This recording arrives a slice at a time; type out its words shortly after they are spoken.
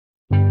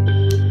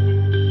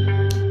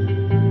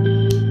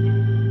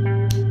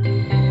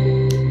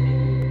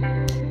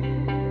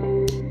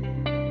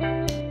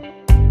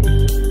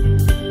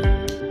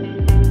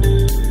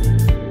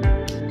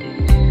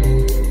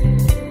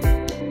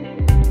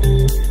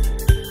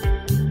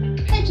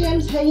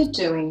how you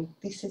doing?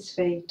 This is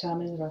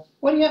Fidiamondintherough.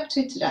 What are you up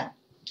to today?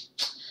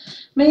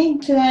 Me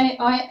today,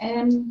 I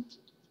am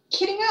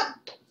kidding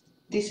up.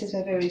 This is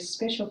a very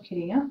special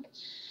kidding up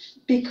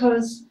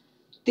because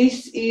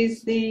this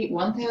is the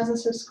 1000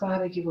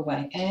 subscriber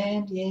giveaway,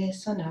 and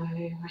yes, I know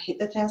I hit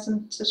the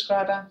 1000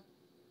 subscriber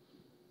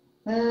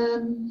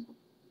about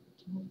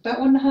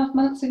 1.5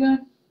 months ago.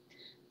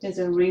 There's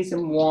a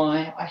reason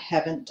why I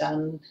haven't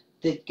done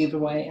the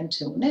giveaway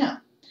until now.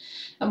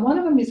 And one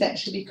of them is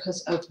actually because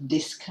of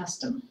this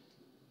custom.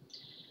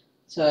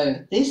 So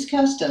this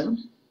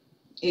custom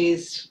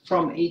is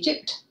from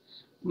Egypt.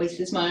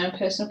 This is my own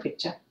personal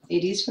picture.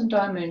 It is from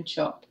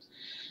diymoonshop.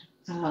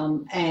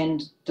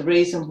 And the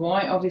reason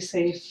why,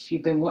 obviously, if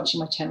you've been watching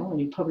my channel, and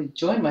you probably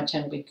joined my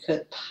channel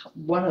because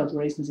one of the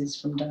reasons is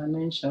from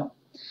diymoonshop,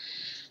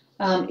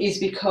 is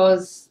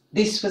because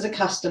this was a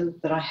custom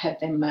that I had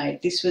them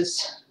made.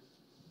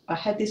 I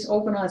had this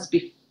organised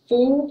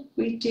before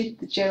we did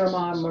the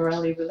Jeremiah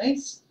Morelli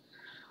release,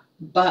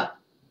 but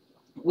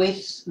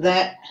with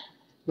that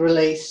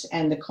release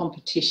and the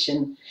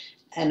competition,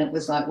 and it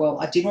was like,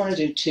 well, I didn't want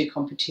to do 2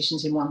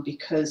 competitions in one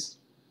because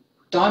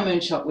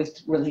diymoonshop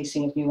with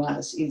releasing of new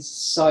artists is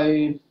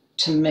so,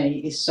 to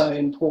me, is so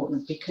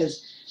important,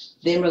 because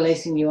them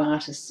releasing new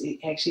artists, it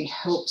actually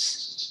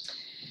helps.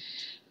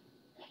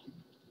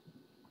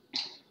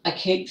 I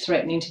keep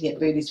threatening to get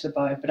booties for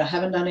Bo, but I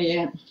haven't done it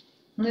yet.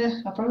 Yeah,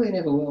 I probably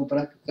never will,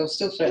 but I'll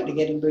still threaten to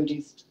get him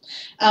booties.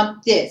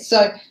 Yeah,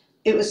 so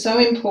it was so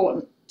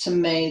important to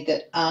me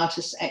that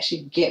artists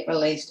actually get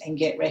released and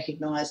get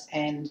recognised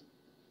and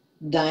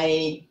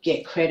they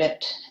get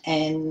credit.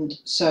 And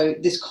so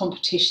this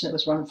competition that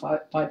was run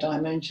by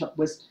diymoonshop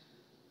was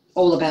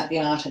all about the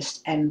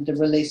artist and the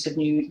release of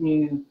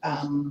new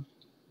how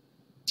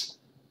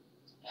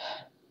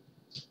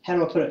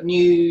do I put it,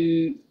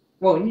 new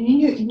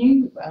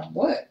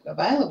work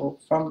available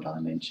from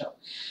diymoonshop.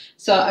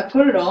 So I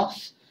put it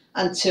off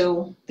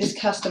until this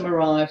custom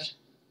arrived,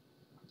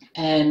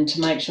 and to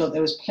make sure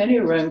there was plenty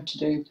of room to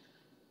do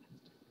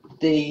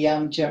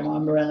the Jeremiah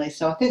Morelli.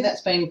 So I think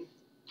that's been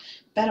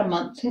about a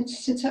month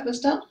since that was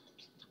done.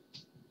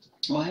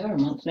 Well, over a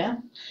month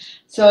now.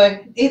 So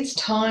it's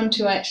time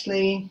to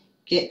actually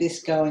get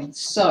this going.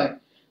 So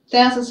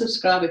 1000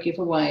 subscriber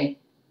giveaway.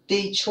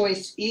 The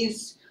choice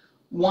is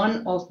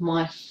one of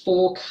my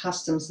 4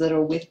 customs that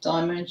are with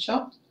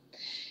diymoonshop.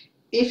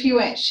 If you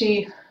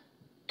actually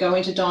go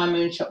into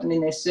diymoonshop and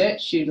in their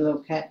search you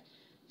look at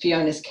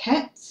Fiona's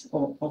cats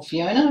or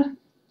Fiona,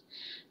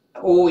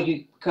 or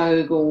you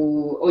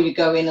Google, or you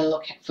go in and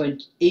look at for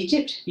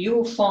Egypt,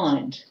 you'll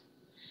find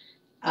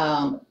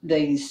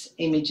these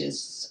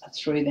images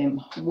through them.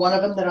 One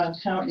of them that I'm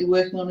currently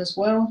working on as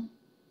well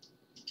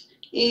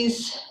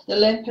is the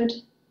leopard.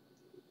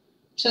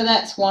 So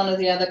that's one of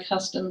the other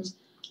customs.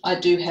 I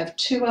do have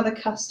 2 other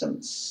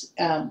customs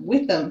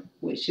with them,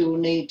 which you will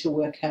need to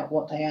work out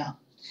what they are.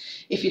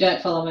 If you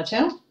don't follow my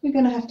channel, you're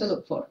going to have to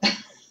look for it.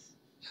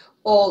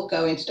 Or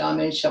go into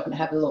diymoonshop and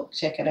have a look,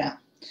 check it out.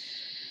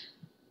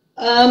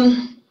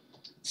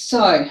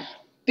 So,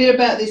 bit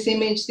about this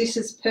image. This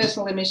is a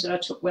personal image that I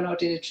took when I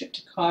did a trip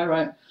to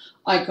Cairo.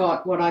 I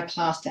got what I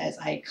classed as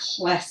a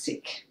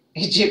classic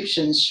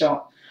Egyptian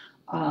shot.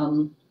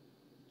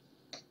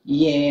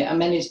 Yeah, I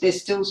managed,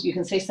 there's still, you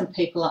can see some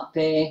people up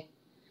there.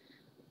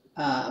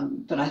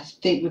 But I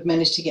think we've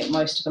managed to get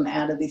most of them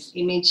out of this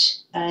image.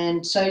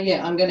 And so,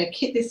 yeah, I'm going to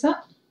kit this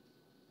up.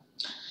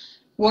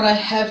 What I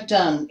have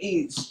done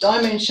is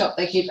diymoonshop,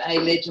 they give a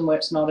legend where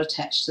it's not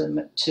attached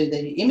to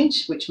the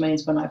image, which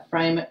means when I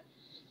frame it,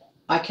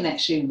 I can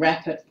actually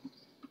wrap it.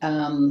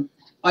 I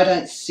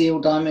don't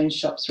seal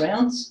diymoonshop's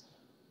rounds.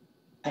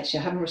 Actually,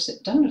 I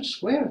haven't done a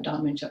swear of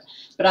diymoonshop,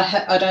 but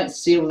I don't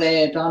seal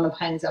their diamond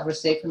paintings I've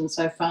received from them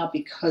so far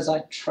because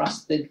I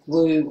trust the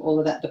glue, all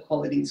of that, the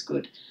quality is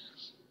good.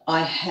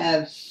 I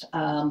have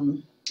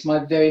my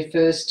very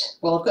first,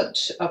 well,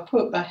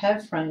 I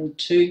have framed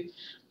 2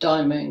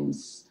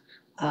 diymoon's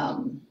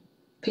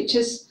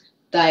pictures.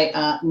 They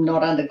are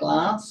not under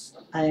glass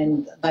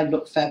and they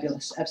look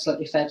fabulous,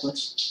 absolutely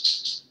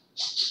fabulous.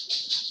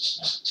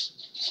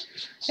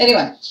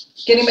 Anyway,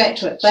 getting back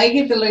to it, they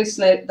give the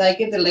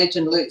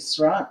legend loose,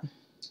 right?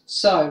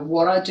 So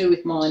what I do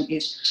with mine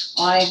is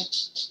I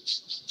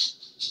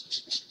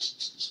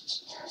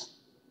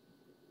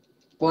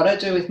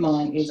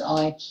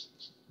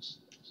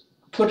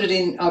put it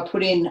in. I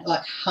put in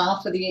like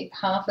half of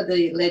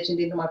the legend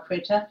into my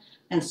printer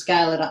and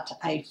scale it up to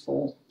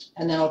A4,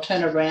 and then I'll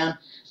turn around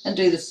and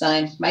do the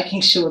same,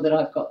 making sure that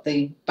I've got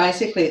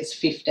basically it's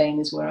 15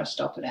 is where I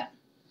stop it at.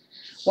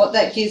 What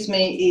that gives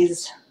me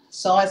is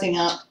sizing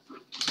up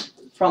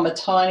from a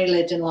tiny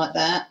legend like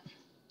that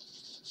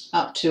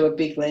up to a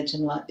big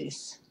legend like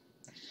this.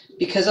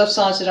 Because I've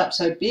sized it up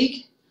so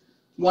big,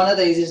 one of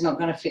these is not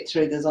going to fit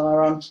through the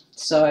Xyron,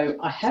 so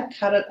I have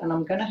cut it and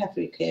I'm going to have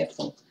to be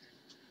careful.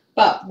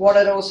 But what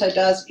it also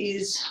does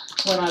is,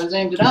 when I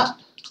zoomed it up,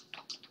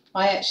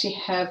 I actually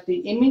have the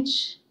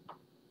image,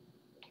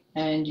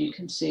 and you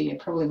can see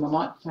probably my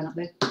microphone up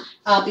there,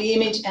 the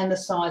image and the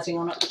sizing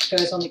on it, which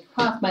goes on the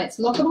Craftmates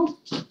lockable.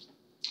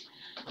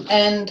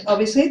 And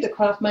obviously the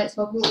Craftmates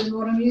model is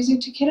what I'm using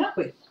to kit up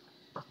with.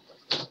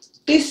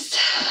 This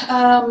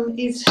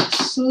is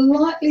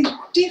slightly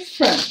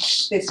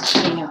different, this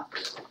kitting up,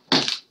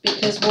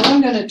 because what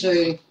I'm going to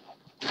do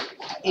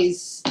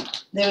is,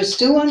 there are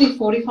still only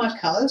 45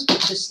 colours,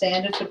 which is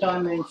standard for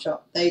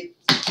DIYMoonshop.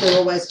 They're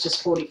always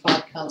just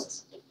 45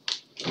 colours.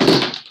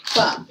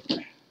 But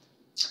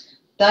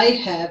they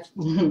have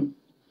one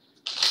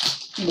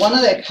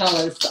of their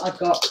colours. I've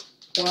got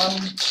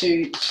 1,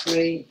 2,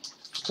 3,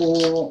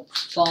 4,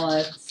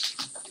 5,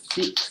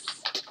 6,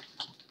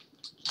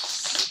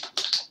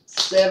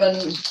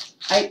 7,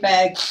 8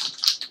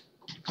 bags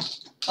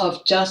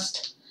of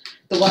just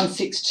the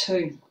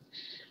 162.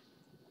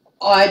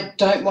 I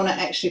don't want to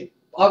actually,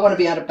 I want to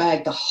be able to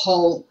bag the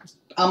whole,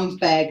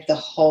 unbag the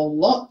whole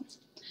lot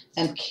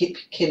and kit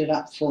it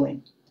up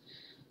fully.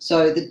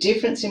 So the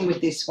difference in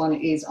with this one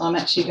is I'm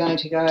actually going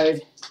to go,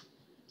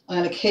 I'm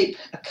going to keep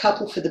a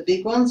couple for the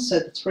big ones, so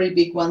the 3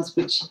 big ones,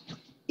 which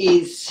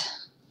is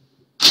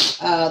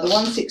the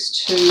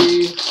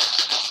 162,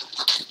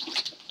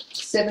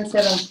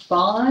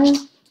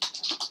 775,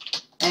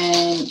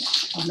 and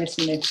I'm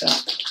messing this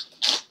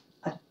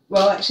up.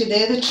 Well, actually,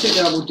 they're the 2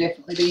 that I will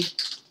definitely be.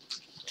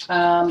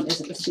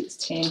 Is it the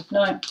 610?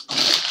 No.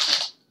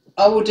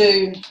 I will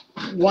do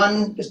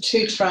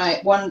 2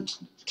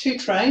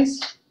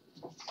 trays.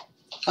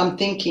 I'm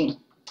thinking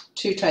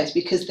 2 trays,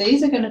 because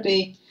these are going to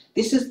be,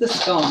 this is the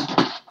sky.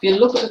 If you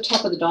look at the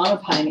top of the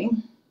diamond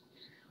painting,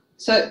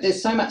 so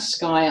there's so much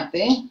sky up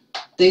there.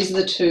 These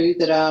are the 2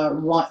 that are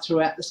right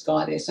throughout the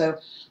sky there. So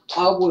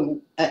I will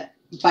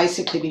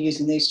basically be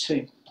using these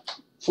 2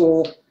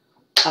 for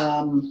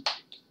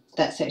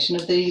that section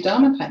of the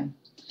diamond painting.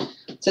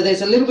 So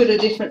there's a little bit of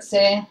difference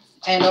there,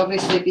 and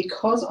obviously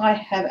because I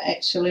have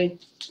actually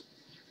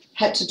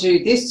had to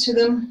do this to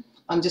them,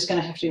 I'm just going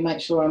to have to make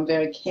sure I'm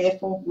very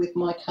careful with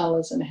my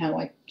colours and how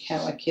I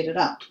kit it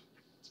up.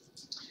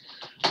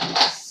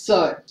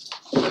 So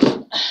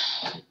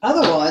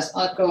otherwise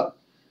I've got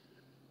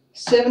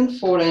 7,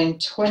 14,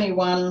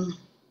 21,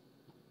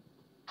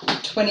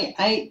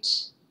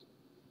 28,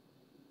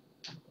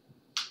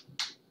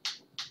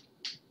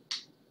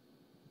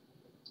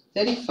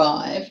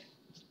 35,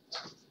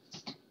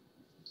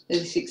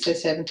 36,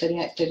 37,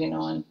 38,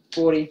 39,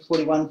 40,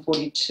 41,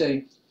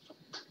 42.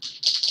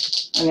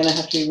 I'm going to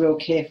have to be real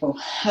careful.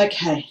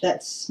 Okay,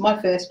 that's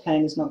my first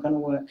plan is not going to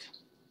work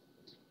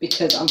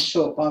because I'm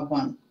short by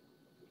 1.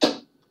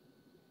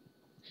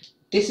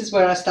 This is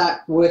where I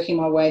start working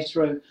my way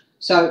through.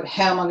 So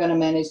how am I going to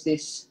manage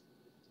this?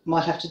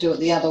 Might have to do it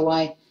the other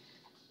way.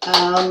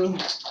 I'm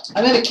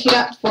going to kit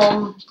up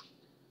from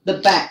the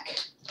back.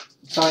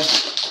 Sorry,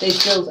 these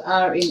drills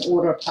are in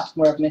order apart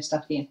from where I've messed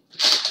up here.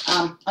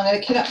 I'm going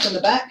to kit up from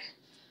the back,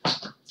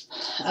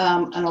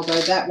 and I'll go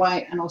that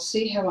way, and I'll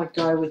see how I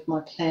go with my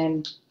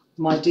plan,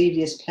 my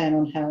devious plan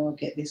on how I'll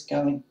get this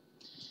going.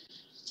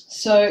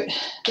 So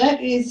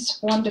that is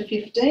 1 to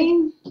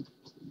 15.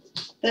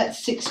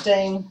 That's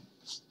 16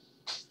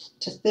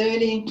 to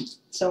 30.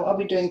 So I'll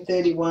be doing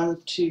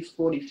 31 to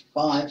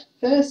 45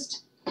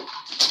 first.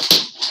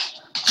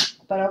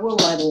 But I will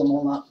label them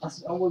all up.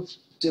 I will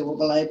do all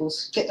the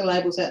labels, get the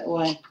labels out of the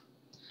way.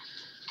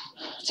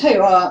 Tell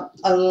you what,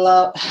 I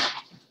love,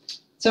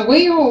 so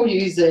we all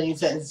use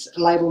these as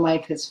label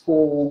makers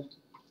for,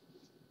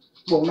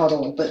 well, not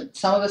all, but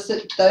some of us,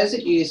 those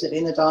that use it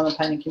in the diamond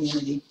painting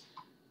community.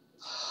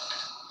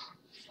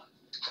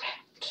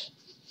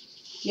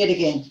 Yet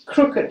again,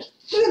 crooked.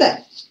 Look at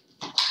that.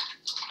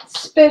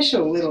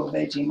 Special little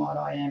Vegemite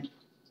I am.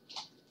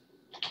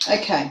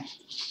 Okay.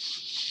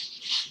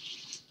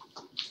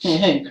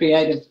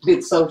 Creative,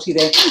 bit salty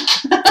there.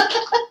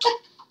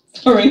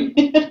 Sorry.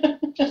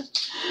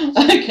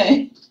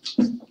 Okay.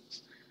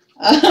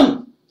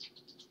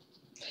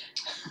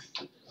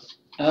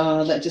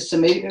 That just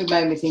immediately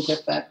made me think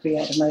of that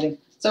creative motive.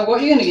 So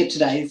what you're going to get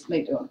today is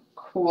me doing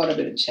quite a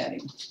bit of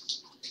chatting.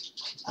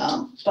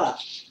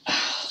 But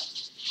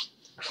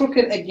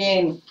crooked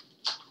again.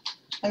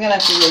 I'm going to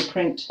have to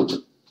reprint.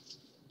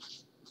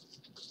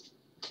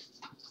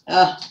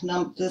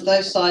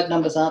 Those side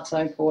numbers aren't so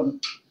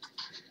important.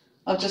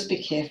 I'll just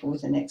be careful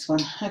with the next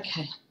one.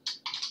 Okay.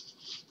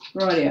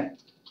 Rightio.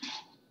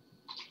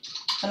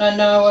 And I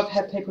know I've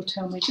had people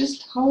tell me,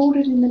 just hold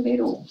it in the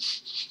middle.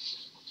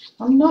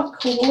 I'm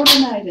not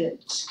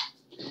coordinated.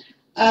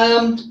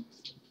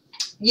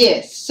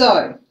 Yes,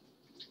 so.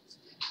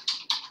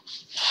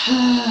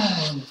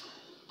 There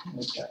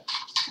we go.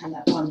 And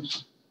that one.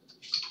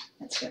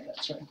 Let's get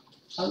that through.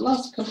 I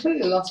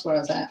completely lost where I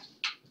was at.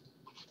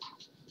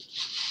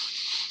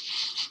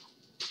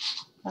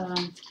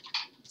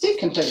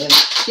 Completely.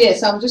 Yeah,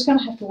 so I'm just going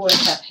to have to work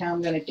out how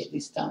I'm going to get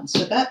this done.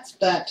 So that's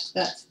that.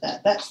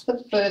 That's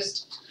the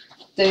first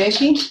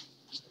 30.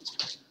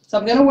 So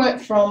I'm going to work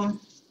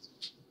from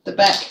the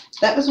back.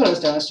 That was what I was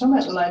doing. I was talking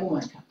about the label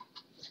maker.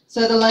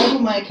 So the label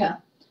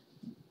maker,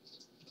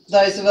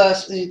 those of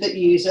us that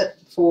use it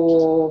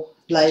for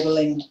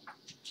labelling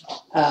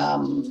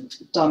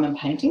diamond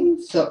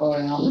paintings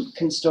or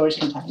storage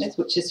containers,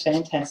 which is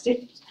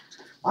fantastic.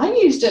 I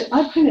used it,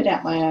 I printed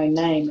out my own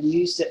name and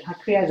used it, I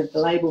created the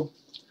label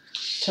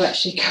to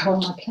actually go on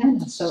my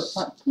planner, so it's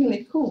like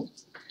really cool.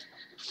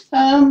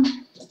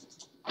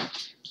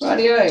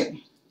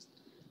 Rightio,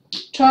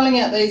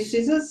 trialling out these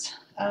scissors.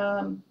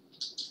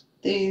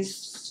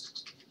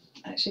 These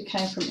actually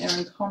came from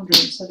Erin Condren,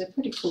 so they're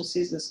pretty cool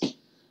scissors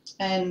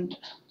and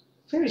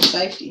very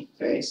safety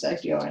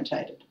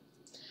orientated.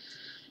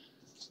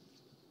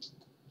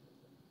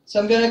 So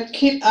I'm going to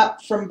kit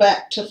up from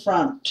back to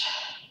front.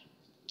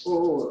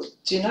 Oh,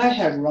 do you know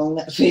how wrong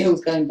that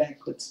feels going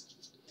backwards?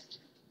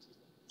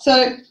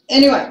 So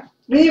anyway,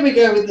 here we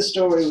go with the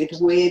story with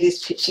where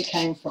this picture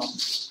came from.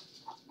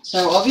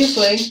 So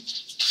obviously,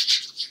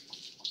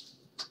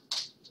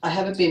 I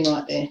have a bin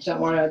right there. Don't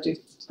worry, I do.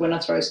 When I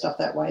throw stuff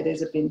that way,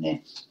 there's a bin there.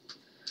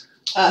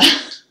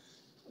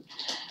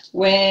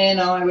 When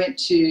I went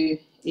to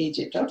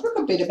Egypt, I'll talk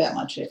a bit about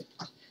my trip.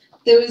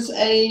 There was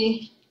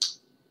a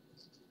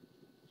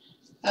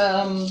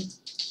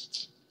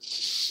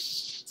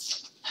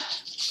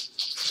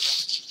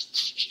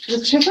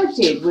the trip I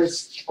did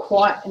was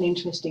quite an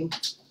interesting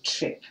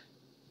trip.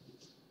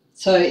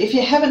 So if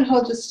you haven't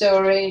heard the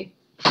story,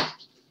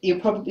 you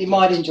probably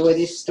might enjoy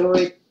this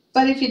story.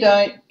 But if you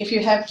don't, if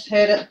you have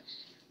heard it,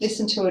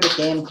 listen to it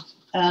again.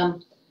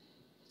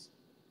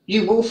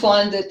 You will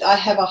find that I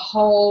have a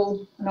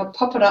whole, and I'll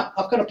pop it up,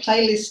 I've got a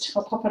playlist,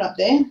 I'll pop it up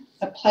there,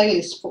 a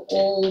playlist for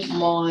all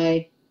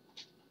my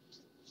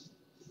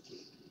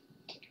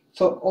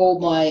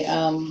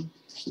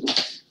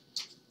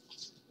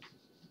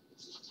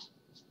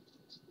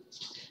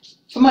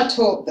for my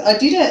talk. I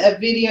did a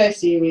video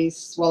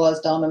series while I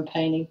was diamond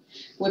painting,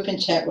 Whip and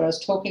Chat, where I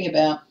was talking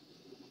about,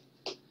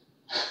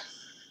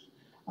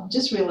 I'm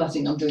just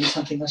realising I'm doing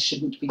something I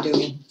shouldn't be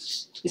doing.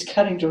 It's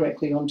cutting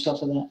directly on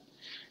top of that.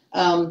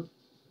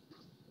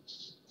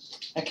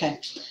 Okay,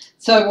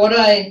 so what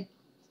I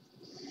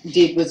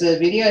did was a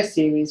video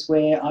series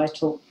where I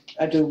do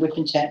a Whip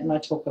and Chat and I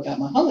talk about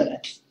my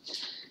holidays.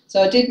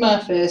 So I did my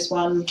first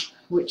one,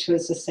 which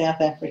was a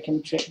South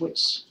African trip,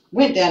 which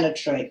went down a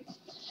treat.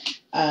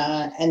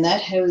 And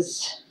that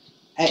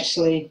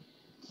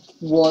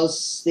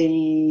was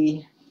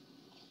the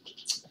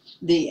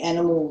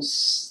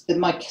animals,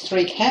 my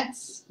 3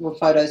 cats were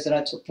photos that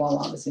I took while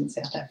I was in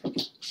South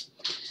Africa.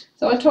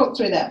 So I talked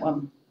through that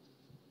one.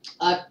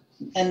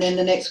 And then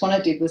the next one I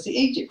did was the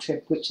Egypt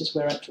trip, which is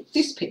where I took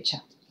this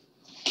picture.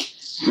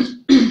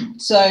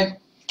 So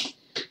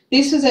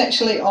this was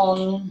actually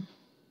on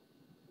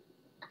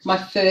my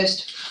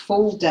first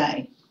full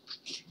day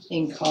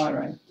in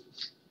Cairo.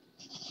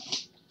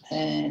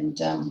 And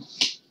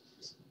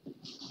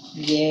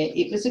yeah,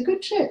 it was a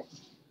good trip.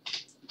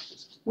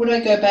 Would I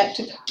go back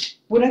to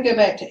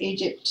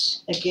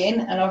Egypt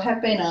again? And I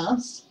have been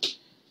asked,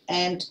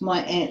 and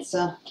my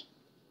answer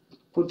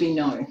would be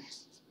no.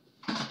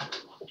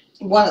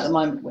 One, at the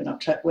moment we're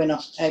not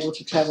able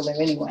to travel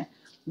there anyway.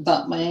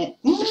 But my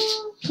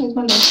where's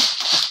my lid?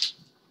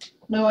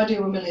 No idea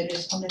where my lid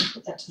is. I'm going to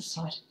put that to the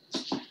side.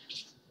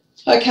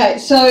 Okay,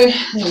 so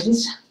there it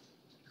is.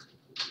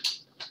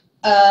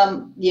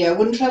 Yeah, I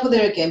wouldn't travel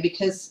there again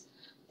because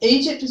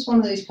Egypt is one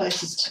of these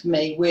places to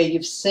me where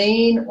you've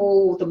seen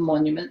all the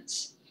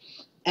monuments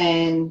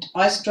and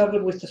I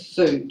struggled with the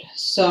food.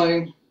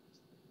 So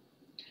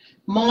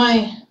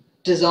my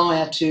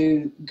desire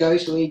to go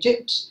to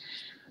Egypt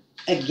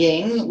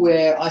again,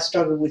 where I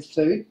struggled with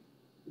food,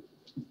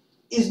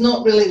 is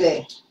not really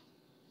there.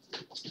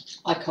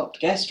 I copped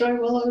gastro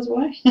while I was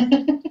away.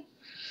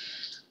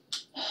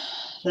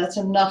 That's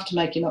enough to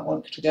make you not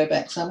want to go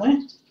back somewhere.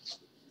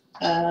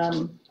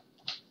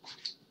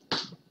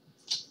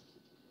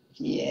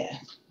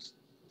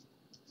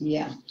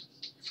 Yeah,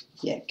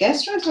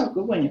 gastro's not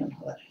good when you're on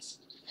holidays.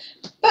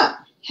 But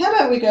how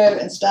about we go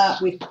and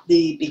start with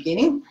the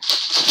beginning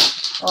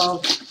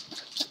of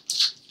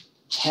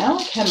how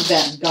I came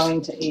about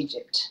going to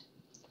Egypt.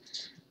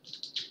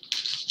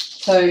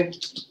 So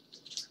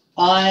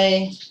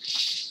well,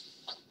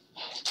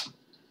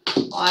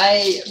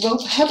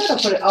 how about I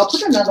put it, I'll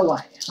put it another way.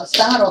 I'll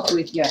start off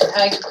with,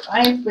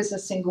 I was a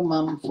single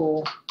mum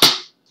for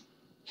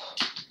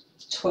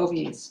 12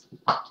 years.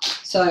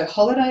 So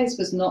holidays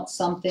was not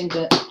something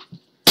that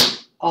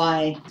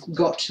I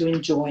got to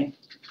enjoy.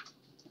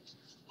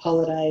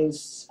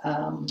 Holidays,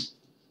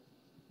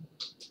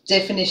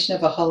 definition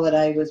of a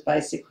holiday was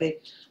basically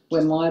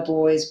when my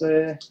boys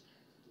were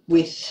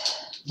with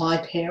my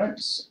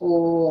parents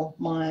or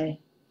my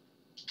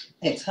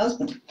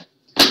ex-husband,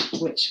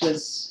 which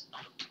was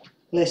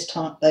less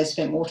time. They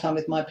spent more time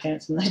with my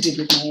parents than they did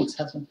with my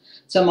ex-husband.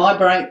 So my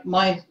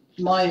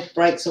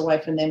breaks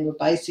away from them were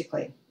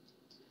basically,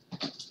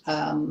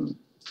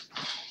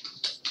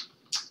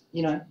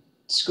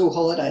 school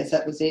holidays.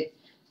 That was it.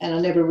 And I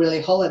never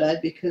really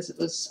holidayed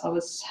because I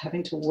was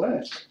having to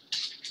work.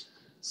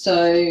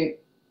 So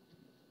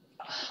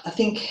I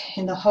think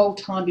in the whole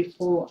time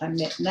before I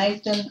met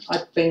Nathan,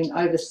 I'd been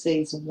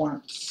overseas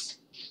once.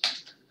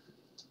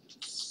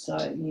 So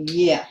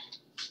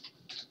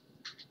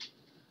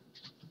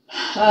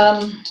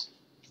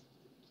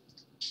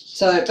so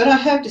So, but I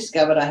have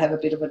discovered I have a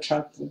bit of a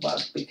travel bug,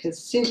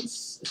 because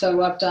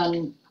I've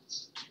done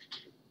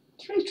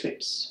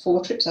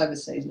 4 trips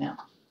overseas now,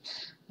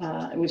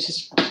 which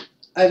is,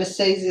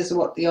 overseas is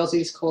what the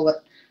Aussies call it.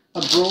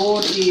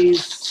 Abroad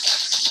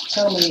is,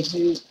 tell me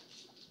who,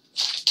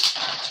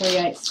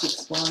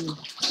 3861,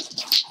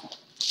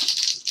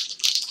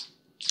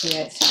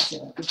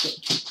 3860, good.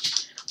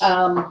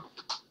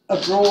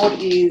 Abroad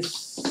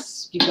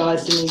is, you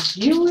guys in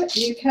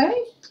the UK,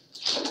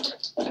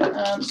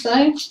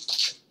 say.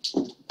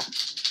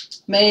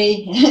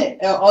 Me,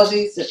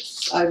 Aussies,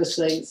 it's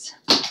overseas,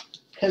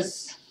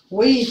 because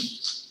we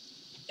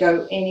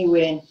go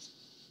anywhere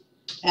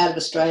out of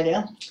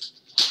Australia,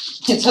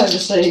 it's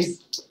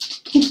overseas.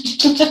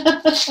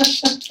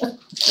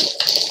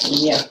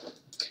 Yeah.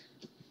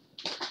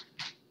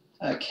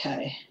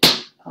 Okay,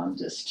 I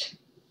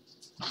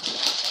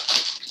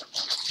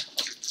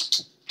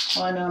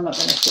know I'm not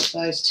going to put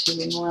those 2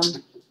 in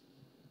one.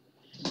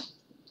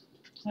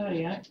 There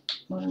we go.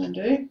 What I'm going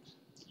to do,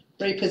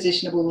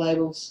 repositionable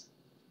labels.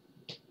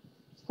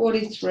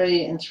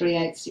 43 and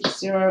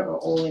 3860 are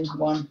all in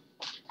one.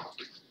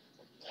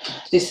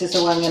 This is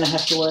the one I'm going to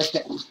have to work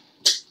it.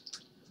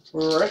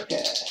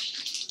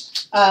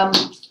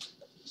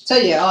 So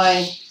yeah,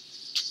 I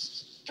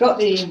got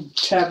the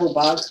travel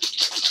bug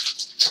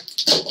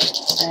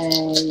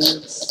and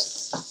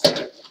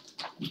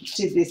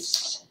did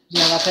this, you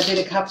know, like I did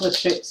a couple of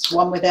trips,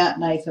 one without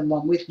Nathan,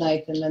 one with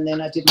Nathan, and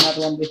then I did another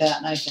one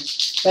without Nathan.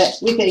 But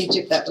with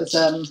Egypt, that was,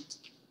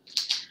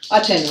 I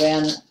turned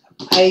around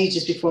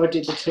ages before I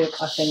did the trip.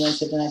 I turned around and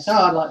said to Nathan,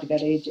 oh, I'd like to go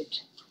to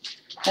Egypt.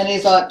 And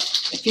he's like,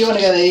 if you want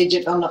to go to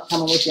Egypt, I'm not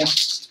coming with you.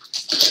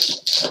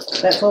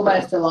 That's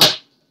almost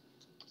like,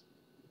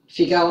 if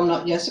you go, I'm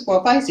not, yes,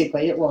 well,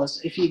 basically it was,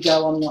 if you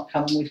go, I'm not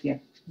coming with you.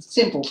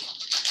 Simple.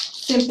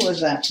 Simple as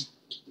that.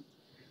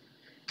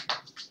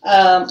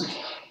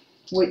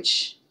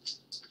 Which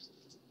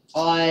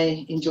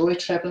I enjoy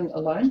travelling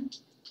alone.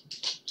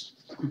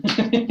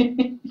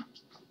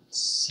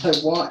 So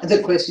why,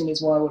 the question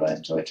is, why would I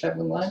enjoy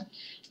travelling alone?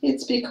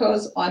 It's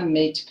because I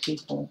meet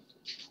people.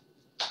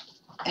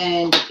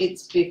 And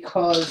it's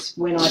because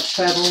when I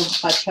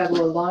travel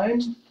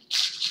alone.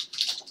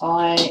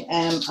 I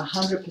am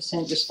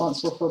 100%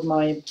 responsible for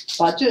my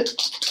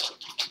budget,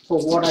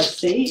 for what I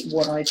see,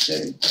 what I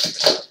do.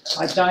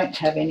 I don't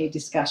have any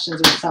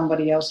discussions with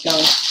somebody else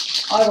going,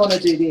 I want to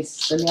do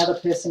this, and the other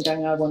person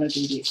going, I want to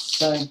do this.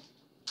 So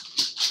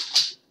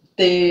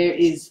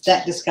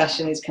that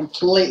discussion is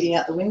completely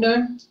out the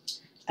window.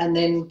 And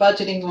then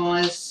budgeting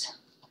wise,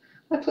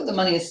 I put the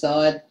money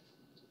aside,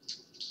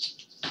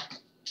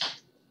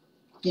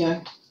 you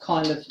know,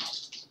 kind of.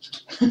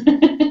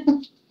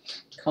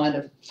 Kind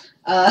of.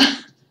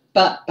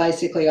 But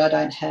basically I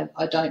don't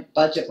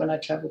budget when I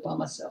travel by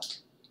myself.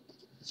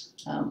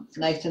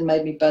 Nathan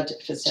made me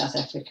budget for South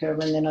Africa,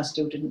 and then I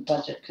still didn't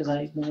budget because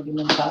I ignored him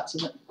in parts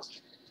of it.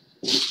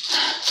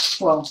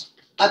 Well,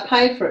 I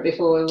paid for it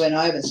before we went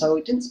over, so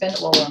we didn't spend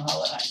it while we were on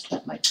holiday, so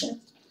that makes sense.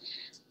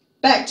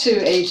 Back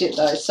to Egypt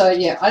though. So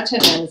yeah, I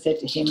turned around and said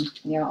to him,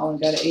 you know, I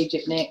want to go to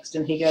Egypt next,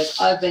 and he goes,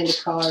 I've been to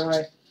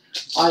Cairo,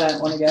 I don't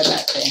want to go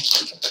back there.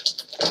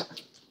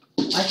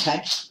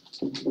 Okay.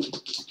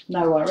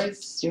 No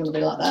worries, you want to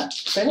be like that?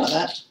 Be like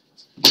that.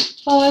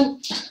 Fine.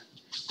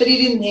 But he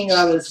didn't think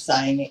I was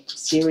saying it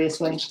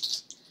seriously.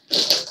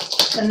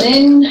 And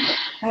then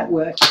at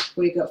work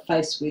we got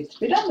faced with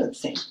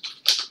redundancy,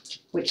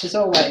 which is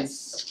always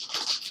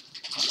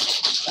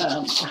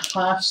a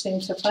harsh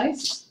thing to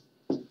face.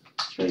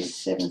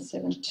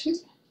 3772.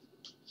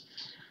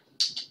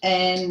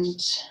 And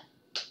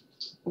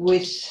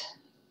with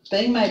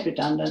being made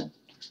redundant,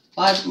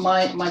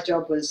 my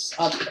job was,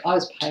 I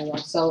was payroll,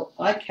 so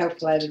I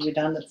calculated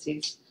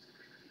redundancies.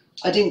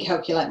 I didn't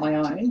calculate my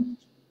own,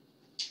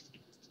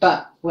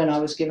 but when I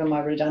was given my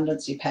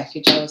redundancy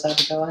package, I was able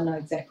to go, I know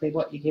exactly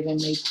what you're giving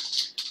me.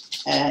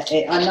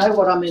 I know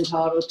what I'm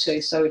entitled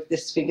to, so if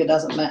this figure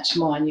doesn't match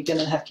mine, you're going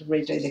to have to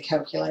redo the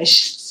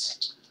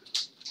calculations.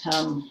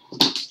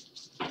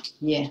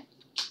 Yeah, it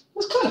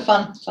was quite a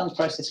fun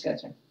process to go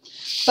through.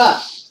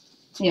 But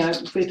you know,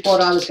 with what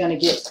I was going to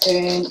get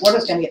earned, what I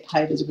was going to get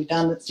paid as a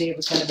redundancy, it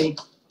was going to be,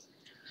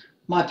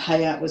 my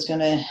payout was going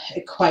to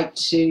equate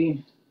to,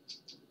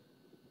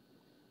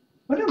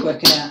 what did I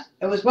work it out?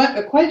 It was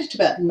equated to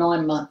about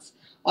 9 months.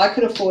 I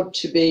could afford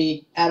to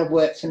be out of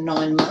work for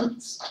 9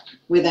 months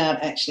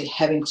without actually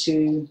having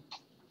to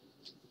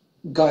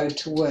go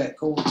to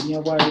work or, you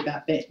know, worry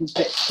about getting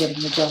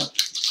the job.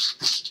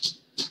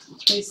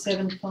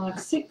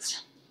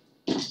 3756.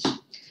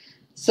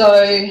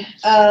 So,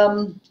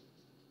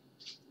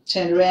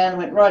 turned around and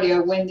went,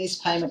 rightio, when this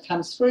payment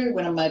comes through,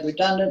 when I'm made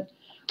redundant,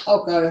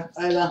 I'll go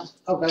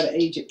to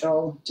Egypt,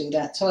 I'll do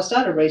that. So I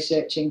started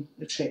researching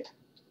the trip.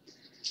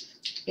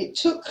 It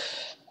took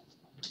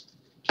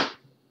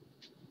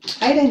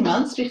 18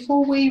 months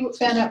before we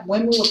found out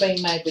when we were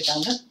being made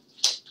redundant.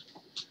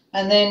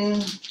 And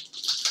then,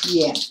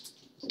 yeah,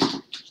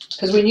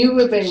 because we knew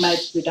we were being made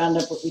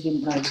redundant, but we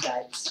didn't know the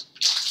dates.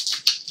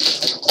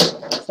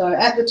 So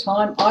at the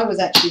time, I was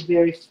actually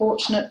very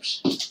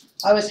fortunate.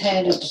 I was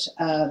handed,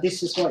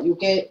 this is what you'll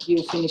get.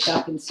 You'll finish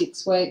up in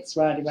 6 weeks,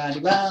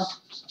 rah-de-rah-de-rah.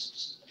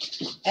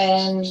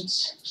 And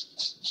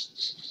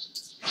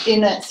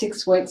in that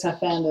 6 weeks, I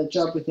found a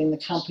job within the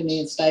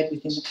company and stayed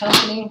within the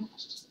company.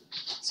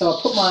 So I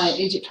put my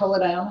Egypt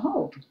holiday on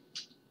hold.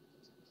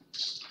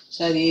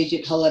 So the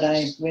Egypt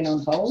holiday went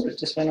on hold. It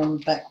just went on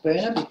the back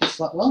burner because,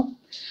 like, well,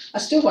 I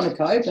still want to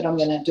go, but I'm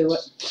going to do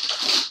it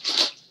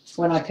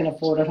when I can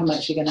afford it. I'm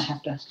actually going to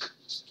have to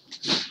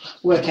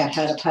work out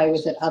how to pay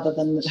with it other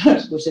than with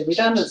the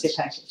redundancy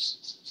package.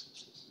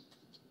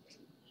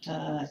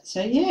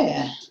 So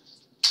yeah,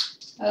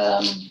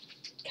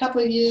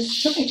 couple of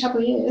years, took me a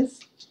couple of years,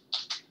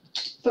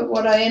 but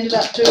what I ended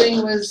up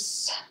doing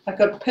was I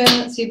got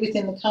permanency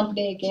within the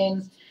company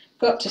again,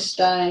 got to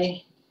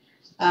stay,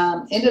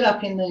 ended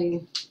up in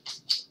the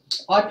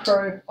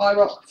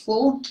IROC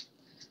floor,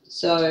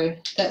 so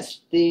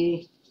that's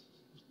the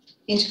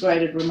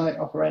Integrated Remote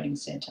Operating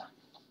Centre.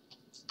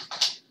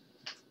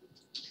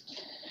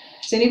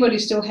 Is anybody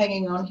still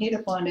hanging on here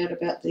to find out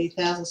about the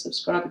 1,000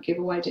 subscriber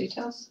giveaway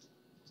details?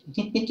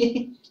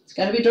 It's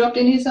going to be dropped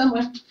in here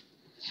somewhere.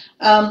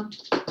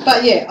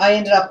 But yeah, I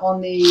ended up on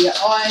the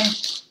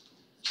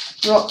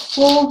IROC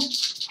floor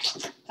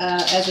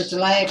as a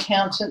delay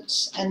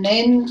accountant, and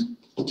then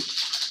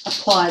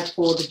applied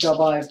for the job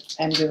I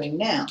am doing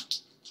now.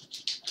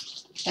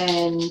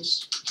 And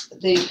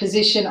the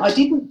position, I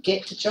didn't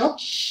get the job.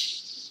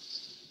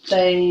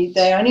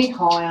 They only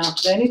hire,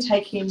 they only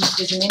take in,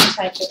 there's an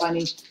intake of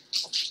only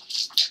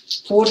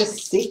 4 to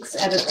 6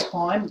 at a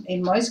time.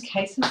 In most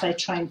cases, they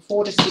train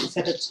 4 to 6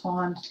 at a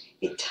time.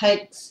 It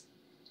takes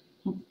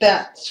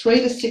about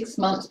 3 to 6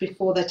 months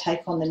before they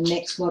take on the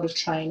next lot of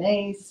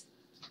trainees.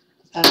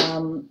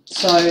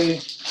 So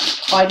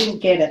I didn't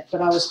get it,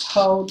 but I was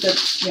told that,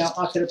 you know,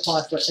 I could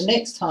apply for it the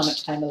next time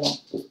it came along.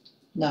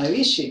 No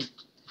issue.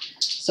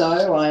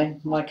 So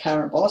my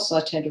current boss,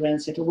 I turned around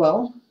and said,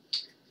 well,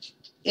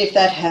 if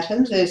that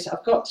happens,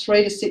 I've got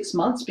 3 to 6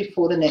 months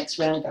before the next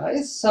round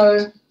goes,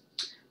 so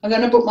I'm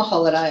going to book my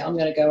holiday. I'm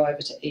going to go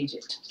over to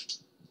Egypt.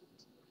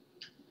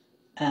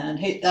 And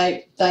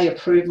they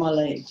approved my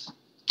leave.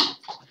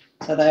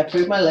 So they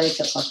approved my leave.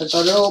 So I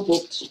got it all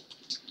booked,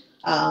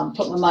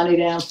 put my money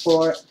down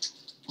for it,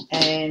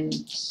 and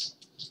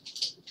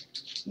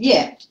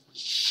yeah,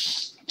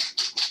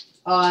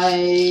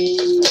 I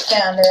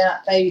found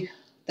out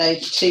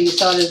she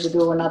decided to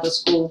do another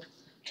school,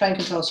 train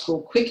control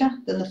school, quicker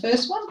than the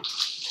first one.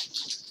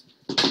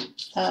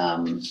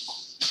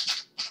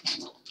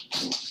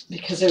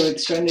 Because they were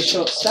extremely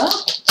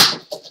short-staffed.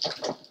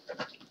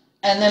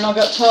 And then I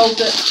got told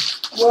that,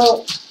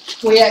 well,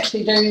 we are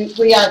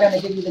going to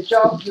give you the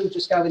job, you'll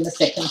just go in the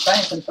second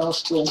train control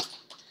school.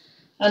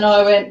 And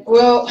I went,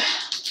 well,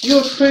 you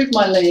approved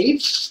my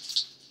leave.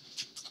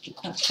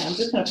 Okay, I'm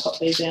just going to pop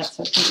these out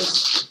so I can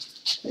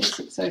just,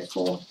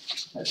 3604,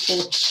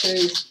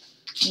 042,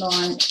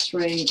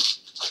 93,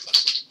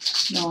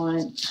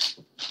 9,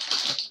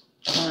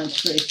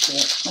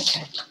 934,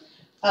 okay.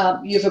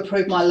 You've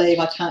approved my leave,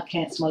 I can't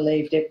cancel my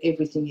leave,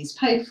 everything is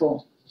paid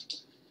for.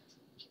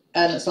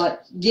 And it's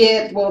like,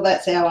 yeah, well,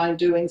 that's our own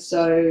doing,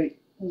 so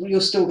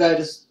you'll still go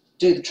to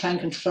do the train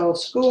control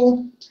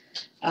school.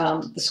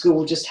 The school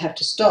will just have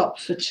to stop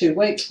for 2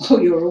 weeks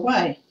while you're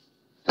away.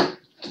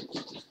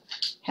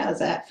 How's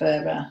that for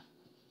a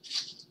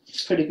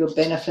pretty good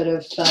benefit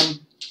of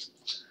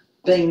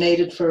being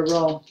needed for a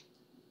role?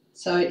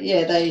 So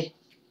yeah, they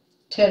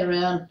turned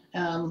around,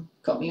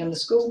 got me on the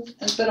school,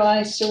 but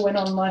I still went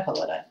on my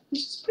holiday,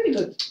 which is pretty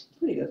good,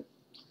 pretty good.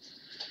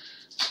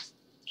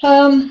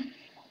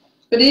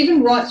 But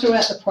even right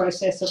throughout the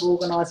process of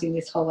organising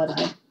this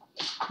holiday,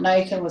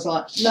 Nathan was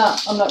like, no,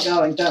 I'm not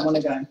going, don't want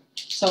to go.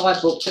 So I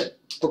booked it,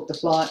 booked the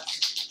flight,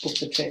 booked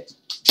the trip.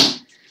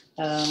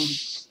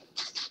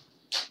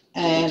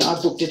 And I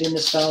booked it in the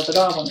style that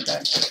I want to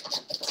go to.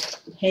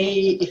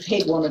 If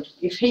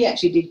he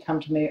actually did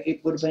come to me,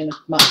 it would have been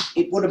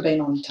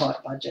on a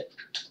tight budget.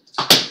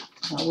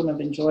 I wouldn't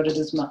have enjoyed it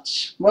as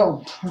much.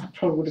 Well, I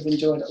probably would have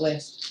enjoyed it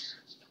less.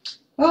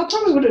 Well, I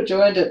probably would have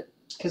enjoyed it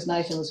because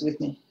Nathan was with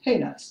me. Who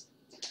knows?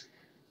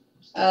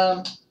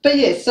 But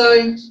yeah,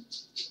 so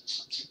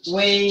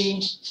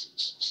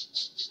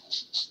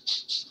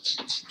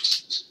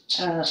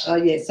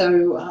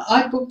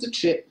I booked the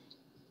trip.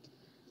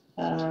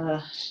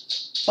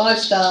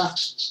 5-star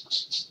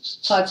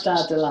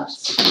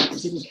deluxe.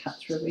 It didn't cut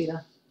through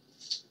either.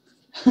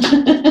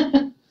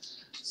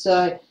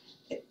 So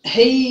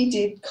he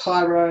did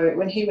Cairo.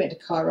 When he went to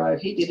Cairo,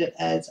 he did it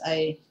as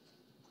a,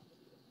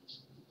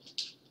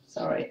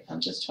 sorry, I'm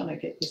just trying to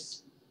get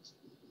this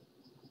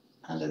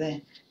under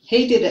there.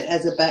 He did it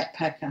as a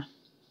backpacker.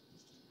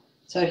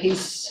 So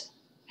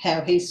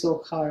how he saw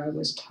Cairo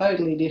was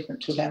totally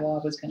different to how I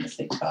was going to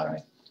see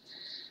Cairo.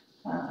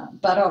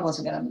 But I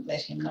wasn't going to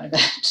let him know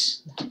that.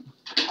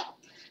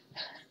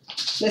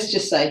 Let's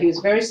just say he was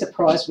very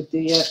surprised with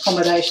the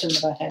accommodation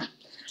that I had.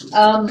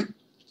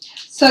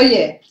 So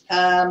yeah,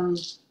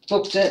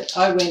 booked it.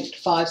 I went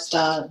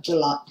 5-star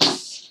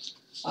deluxe.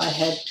 I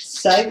had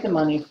saved the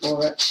money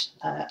for it,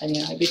 and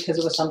you know, because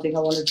it was something I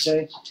wanted to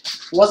do,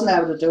 wasn't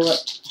able to do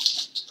it,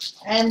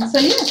 and so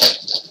yeah,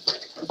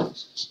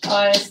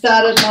 I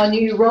started my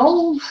new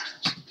role,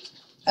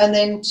 and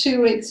then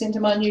 2 weeks into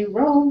my new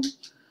role,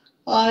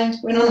 I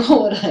went on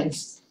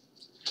holidays,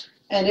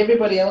 and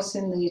everybody else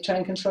in the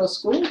train control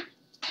school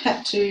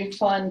had to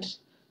find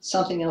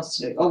something else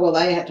to do. Oh well,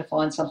 they had to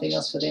find something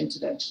else for them to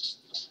do,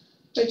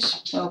 which,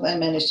 well, they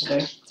managed to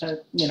do. So,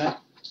 you know,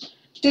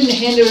 didn't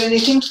hinder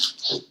anything.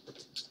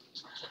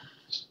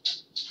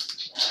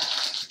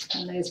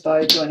 And there's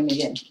Bo joining me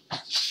again.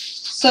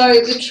 So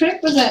the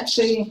trip was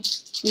actually,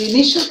 the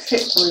initial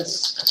trip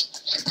was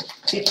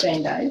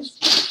 15 days.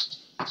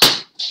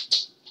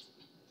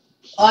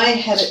 I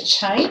had it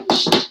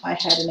changed. I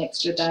had an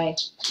extra day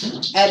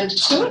added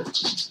to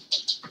it.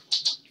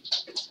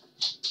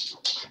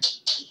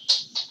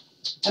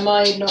 Am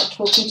I not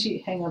talking to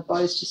you? Hang on,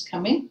 Bo's just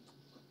come in.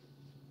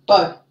 Bo,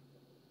 are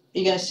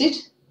you going to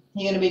sit? Are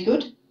you going to be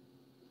good?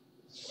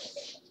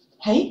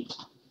 Hey,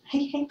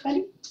 hey,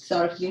 buddy.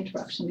 Sorry for the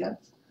interruption, guys.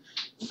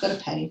 I've got to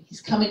pat him.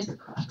 He's come into the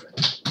craft room.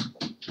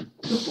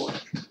 Good boy.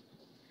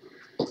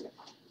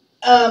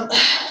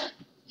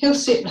 He'll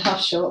sit and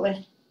huff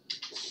shortly.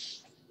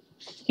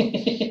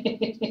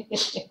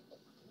 He's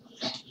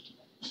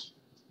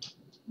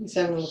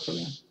having a look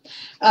around.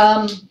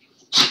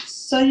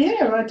 So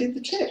yeah, I did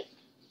the trip.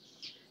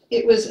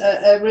 It was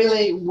a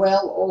really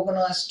well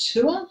organised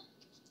tour.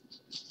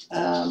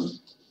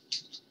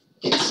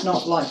 It's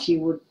not like you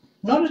would,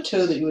 not a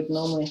tour that you would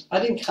normally, I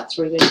didn't cut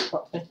through these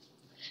properly.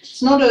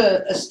 It's not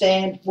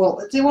well,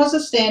 there was a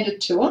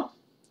standard tour.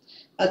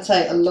 I'd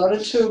say a lot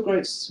of tour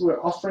groups were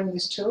offering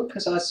this tour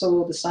because I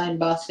saw the same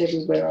bus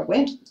everywhere I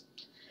went.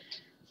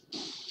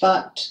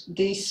 But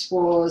this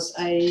was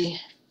a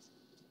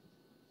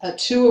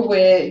tour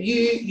where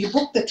you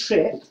book the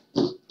trip,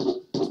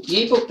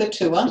 you book the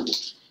tour,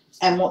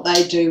 and what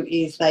they do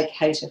is they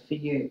cater for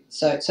you.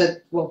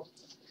 Well,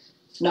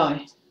 no,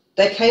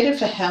 they cater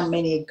for how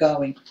many are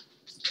going.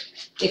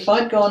 If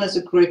I'd gone as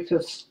a group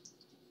of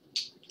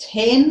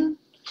 10,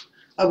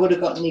 I would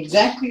have gotten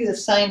exactly the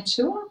same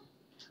tour.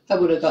 I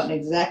would have gotten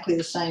exactly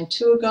the same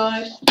tour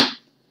guide,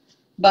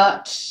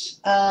 but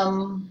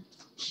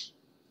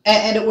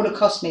and it would have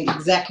cost me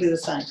exactly the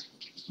same,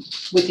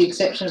 with the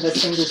exception of a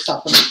single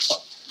supplement,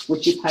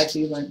 which you pay for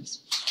your rooms.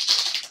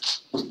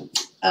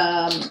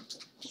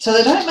 So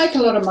they don't make a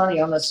lot of money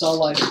on a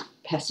solo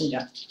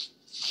passenger.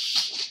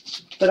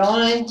 But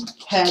I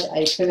had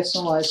a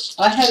personalised,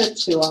 I had a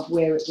tour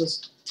where it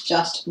was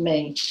just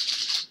me.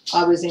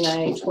 I was in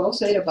a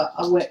 12-seater, but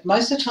I went,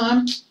 most of the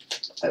time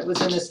it was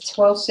in a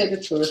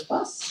 12-seater tourist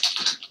bus,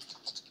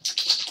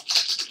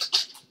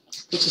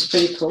 which is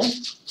pretty cool,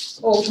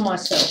 all to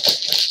myself.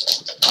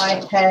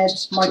 I had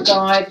my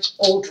guide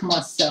all to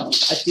myself.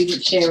 I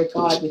didn't share a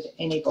guide with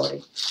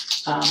anybody.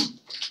 I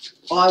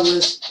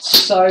was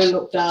so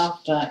looked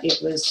after. It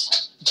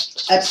was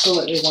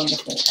absolutely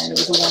wonderful, and it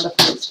was a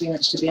wonderful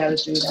experience to be able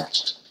to do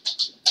that.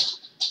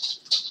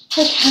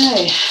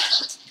 Okay,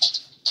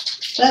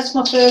 that's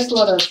my first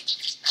lot of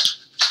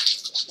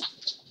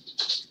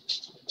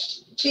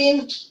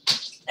bin.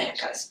 There it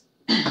goes.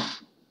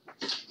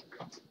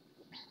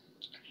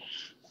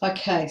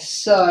 Okay,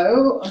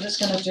 so I'm just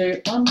going to do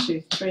 1,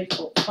 2, 3,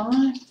 4,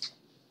 5.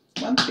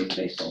 1, 2,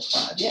 3, 4,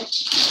 5. Yep.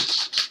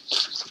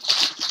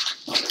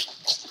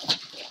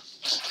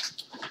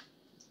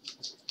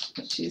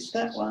 Which is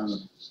that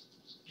one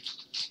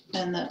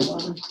and that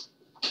one.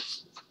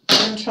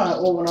 I'm going to try to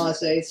organise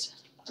these.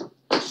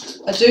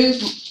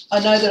 I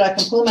know that I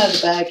can pull them out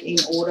of the bag in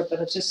order, but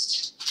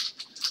that's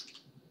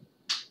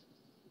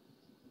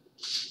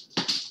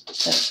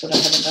what I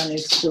haven't done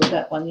is fill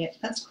that one yet.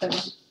 That's clever.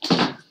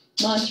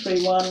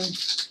 931,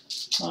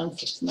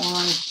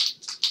 969,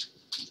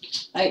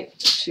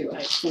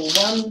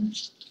 82841,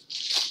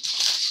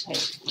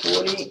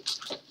 840.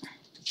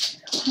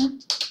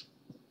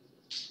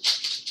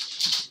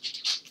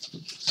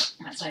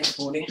 That's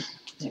 840.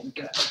 There we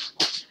go.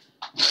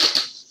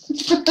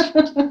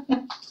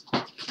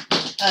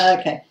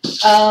 Okay.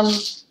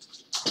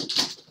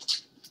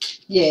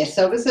 Yeah,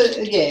 so it was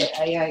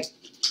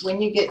when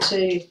you get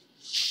to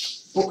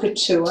book a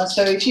tour,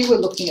 so if you were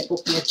looking at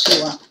booking a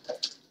tour,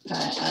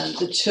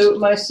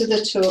 most of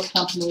the tour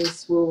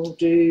companies will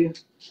do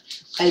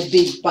a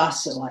big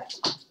bus of like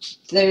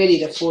 30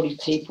 to 40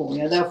 people.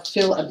 You know, they'll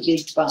fill a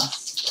big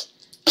bus.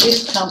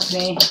 This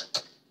company,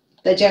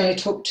 they generally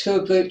took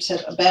tour groups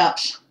at about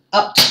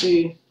up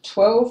to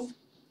 12,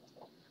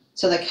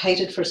 so they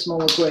catered for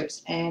smaller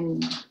groups,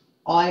 and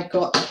I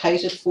got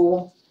catered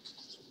for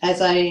as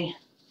a,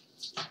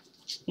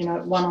 you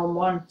know,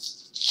 one-on-one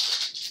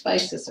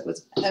basis. It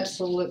was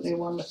absolutely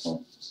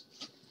wonderful.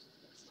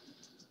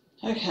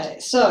 Okay,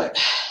 so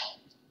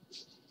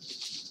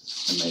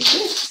remove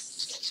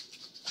this.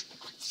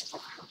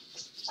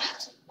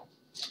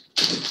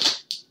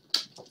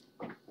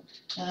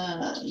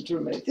 And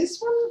remove this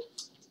one.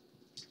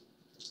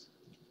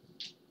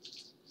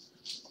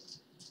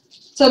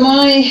 So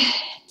my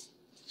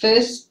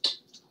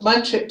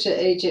trip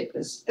to Egypt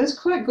was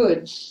quite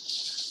good.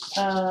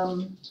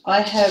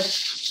 I have,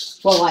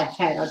 well, I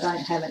don't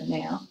have it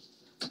now.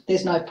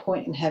 There's no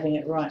point in having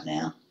it right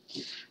now.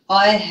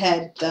 I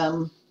had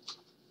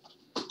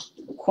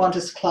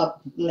Qantas Club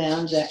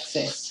Lounge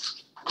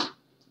access.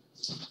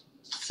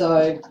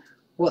 So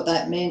what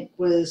that meant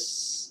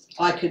was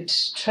I could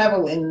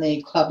travel in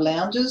the club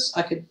lounges.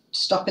 I could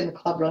stop in the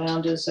club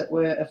lounges that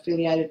were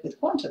affiliated with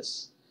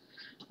Qantas.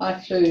 I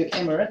flew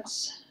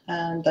Emirates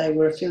and they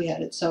were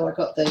affiliated, so I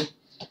got the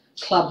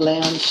club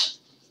lounge.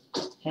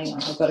 Hang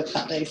on, I've got to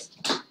cut these.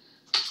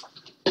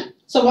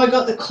 So I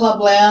got the club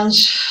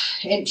lounge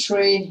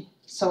entry.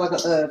 So I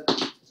got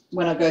the,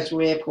 when I go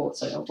through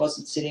airports, I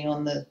wasn't sitting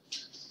on the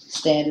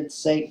standard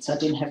seats. I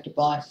didn't have to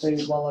buy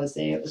food while I was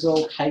there. It was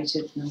all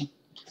catered and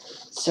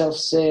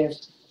self-serve.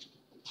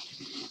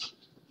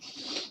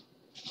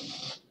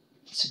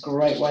 It's a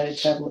great way to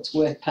travel. It's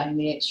worth paying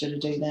the extra to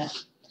do that.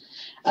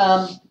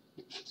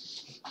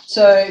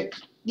 So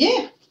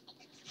yeah,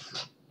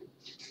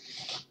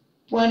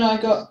 when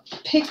I got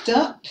picked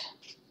up,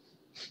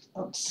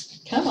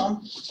 oops, come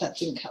on, that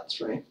didn't cut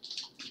through.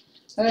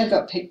 When I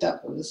got picked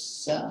up, it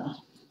was an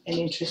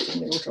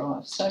interesting little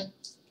drive. So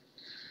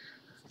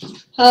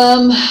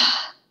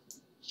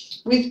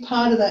with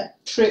part of that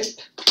trip,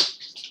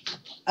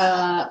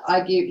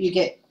 you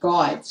get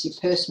guides, your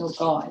personal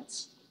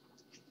guides.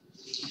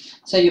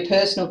 So your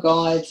personal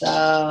guides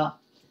are,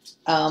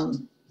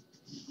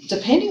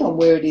 depending on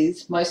where it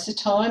is, most of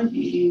the time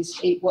you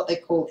use what they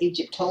call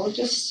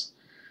Egyptologists.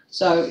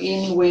 So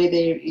anywhere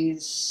there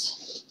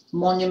is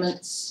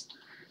monuments,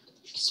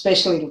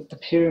 especially the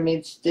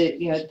pyramids,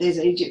 there's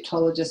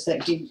Egyptologists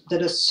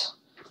that are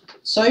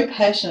so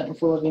passionate and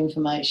full of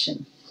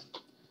information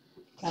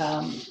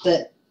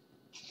that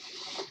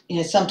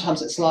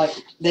sometimes it's like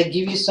they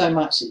give you so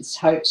much, it's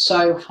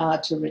so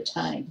hard to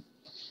retain.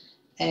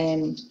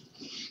 And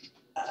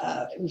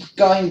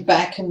going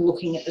back and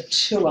looking at the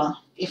tour,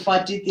 if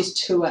I did this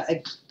tour,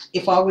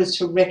 if I was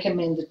to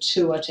recommend the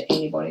tour to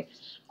anybody,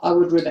 I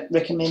would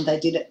recommend they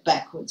did it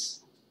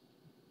backwards.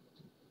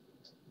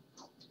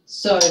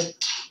 So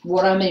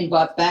what I mean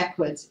by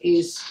backwards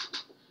is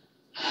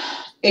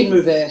in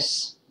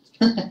reverse,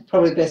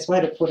 probably the best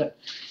way to put it.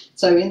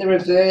 So in the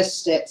reverse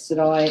steps that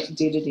I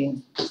did it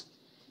in,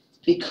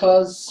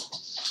 because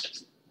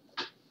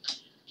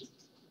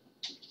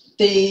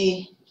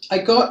I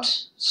got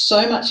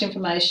so much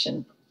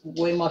information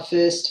when my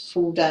first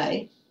full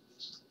day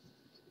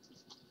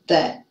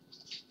that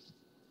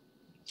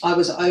I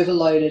was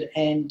overloaded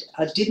and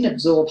I didn't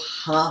absorb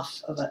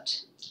half of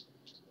it.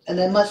 And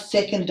then my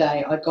second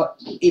day I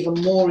got even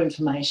more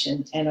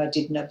information and I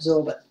didn't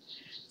absorb it.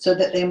 So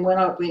that then when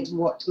I went and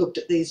looked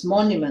at these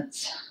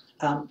monuments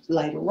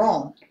later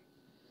on,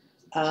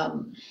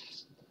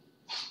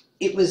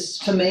 it was,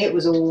 for me, it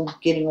was all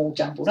getting all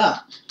jumbled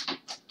up.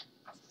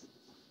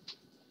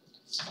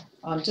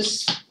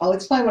 I'll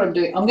explain what I'm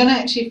doing. I'm going to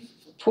actually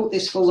put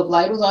this full of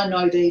labels. I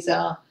know these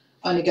are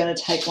only going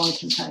to take one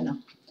container.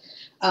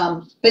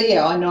 But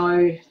yeah, I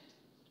know,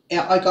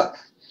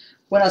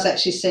 when I was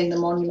actually seeing the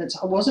monuments,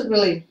 I wasn't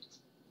really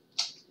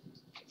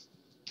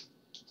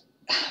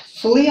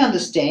fully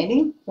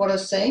understanding what I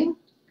was seeing.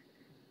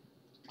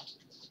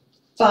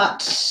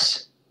 But,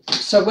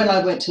 so when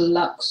I went to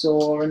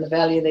Luxor and the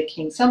Valley of the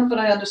Kings, some of it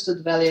I understood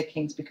the Valley of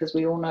Kings because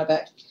we all know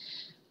about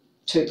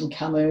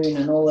Tutankhamun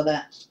and all of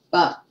that.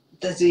 But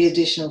there's the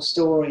additional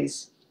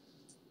stories.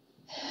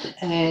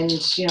 And,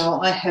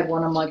 I had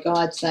one of my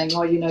guides saying,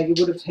 oh, you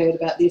would have heard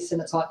about this.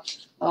 And it's like,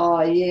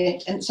 oh, yeah.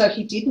 And so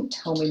he didn't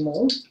tell me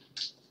more.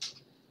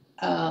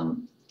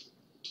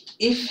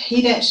 If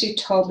he'd actually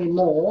told me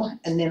more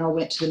and then I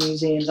went to the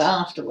museums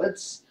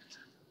afterwards,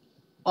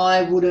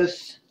 I would have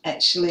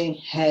actually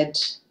had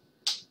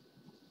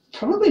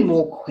probably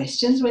more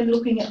questions when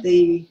looking at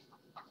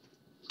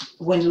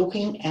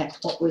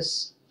what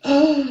was,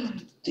 oh,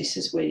 this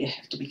is where you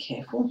have to be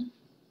careful.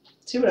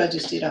 See what I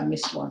just did? I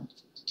missed one.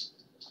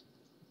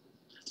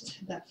 Just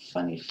had that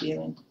funny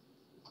feeling.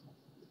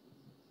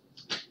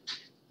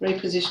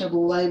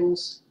 Repositionable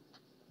labels.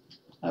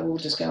 I will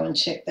just go and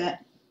check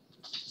that.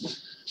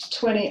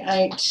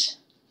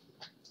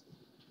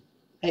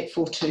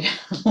 28,842.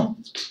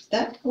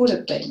 That would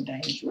have been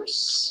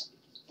dangerous.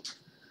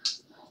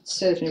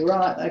 Serves me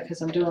right though,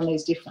 because I'm doing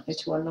these differently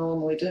to what I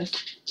normally do.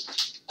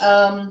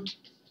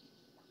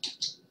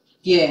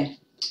 Yeah.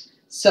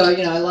 So,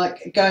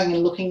 like going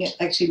and looking at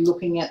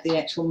the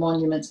actual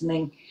monuments and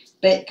then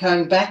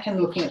going back and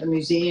looking at the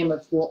museum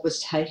of what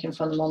was taken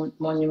from the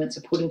monuments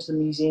and put into the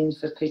museums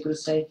for people to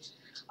see.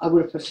 I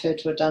would have preferred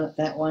to have done it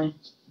that way.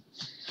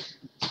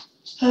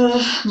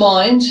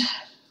 Mind,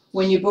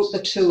 when you book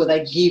the tour,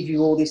 they give you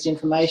all this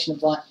information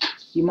of like,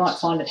 you might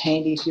find it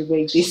handy if you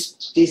read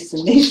this, this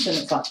and this, and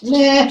it's like,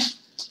 nah,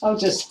 I'm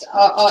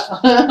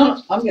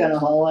going on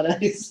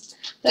holidays.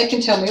 They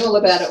can tell me all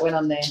about it when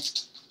I'm there.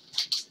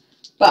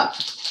 But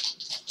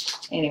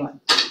anyway,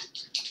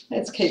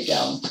 let's keep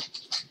going.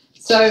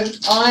 So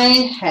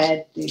I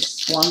had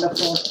this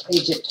wonderful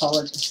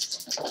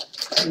Egyptologist,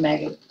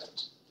 Maggie,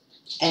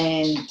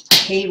 and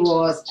he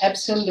was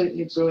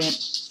absolutely brilliant.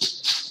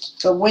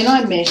 But when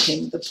I met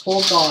him, the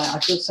poor guy, I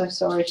feel so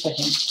sorry for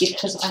him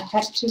because I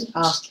had to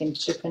ask him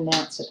to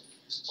pronounce it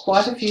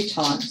quite a few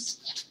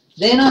times.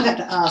 Then I had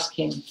to ask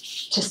him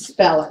to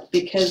spell it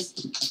because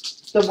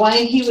the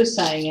way he was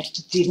saying it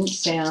didn't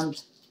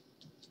sound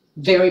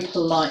very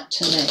polite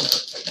to me.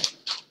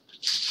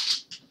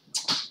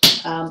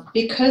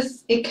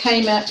 Because it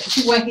came out, because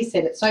the way he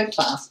said it so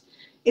fast,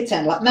 it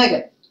sounded like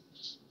maggot,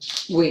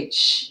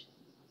 which,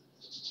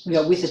 you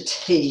know, with a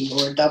T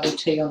or a double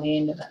T on the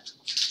end of it.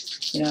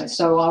 You know,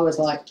 so I was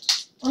like,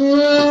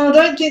 I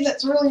don't think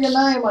that's really your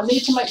name. I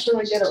need to make sure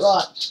I get it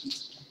right.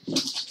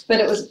 But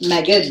it was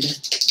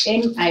Maged,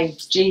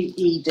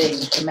 M-A-G-E-D,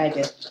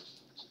 Maged.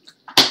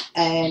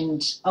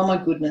 And, oh my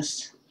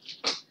goodness,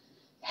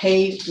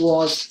 he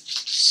was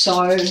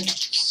so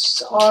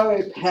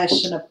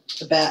passionate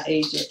about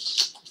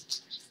Egypt.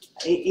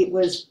 It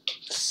was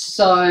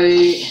so,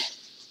 I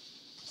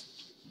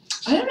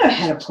don't know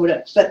how to put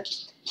it, but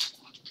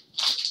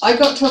I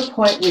got to a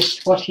point with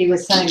what he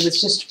was saying was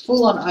just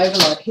full-on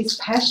overload. His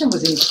passion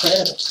was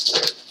incredible,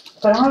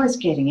 but I was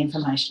getting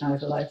information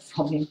overload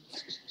from him.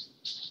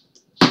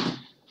 I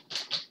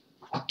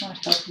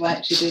hope I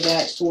actually do the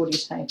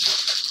 840s, hey.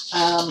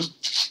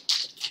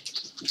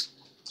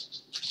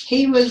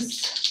 He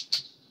was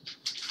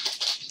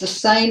the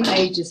same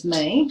age as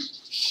me.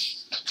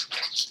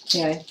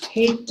 You know,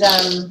 he'd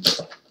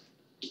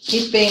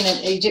been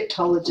an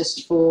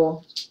Egyptologist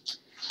for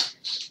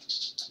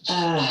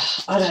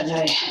I don't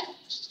know,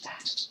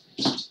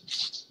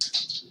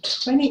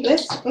 20,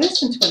 less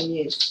than 20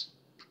 years.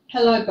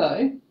 Hello,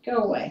 Bo. Go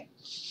away.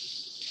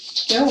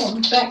 Go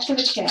on, back to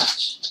the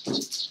couch.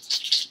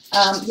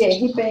 Yeah,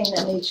 he'd been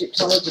an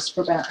Egyptologist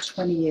for about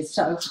 20 years.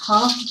 So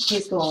half of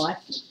his life,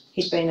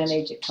 he'd been an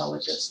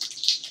Egyptologist.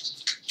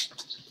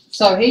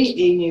 So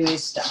he knew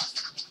his stuff.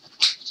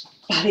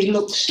 But he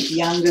looked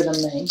younger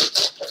than me.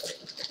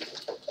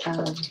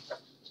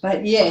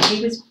 But yeah,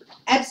 he was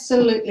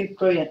absolutely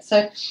brilliant.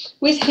 So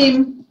with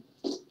him,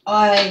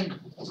 I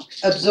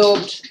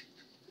absorbed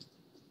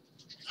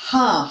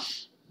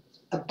half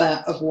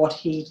of what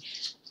he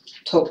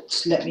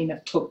talked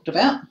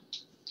about.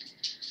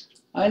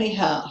 Only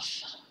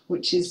half,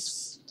 which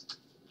is,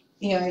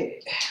 you know,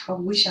 I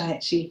wish I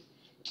actually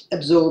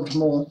absorbed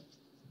more.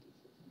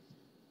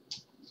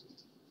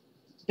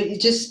 But you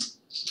just,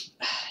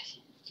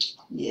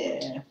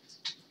 yeah.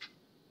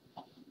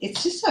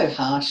 It's just so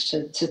harsh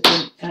to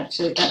think,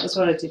 actually, that was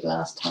what I did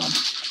last time.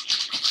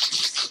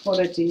 What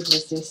I did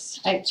was this,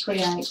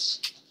 838,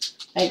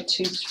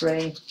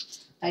 823,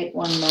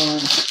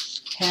 819.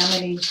 How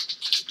many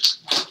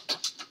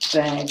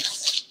bags?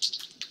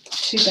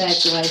 2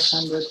 bags of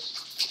 800.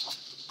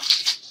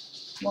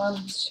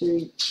 1,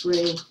 2,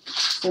 3,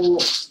 4,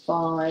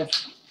 5,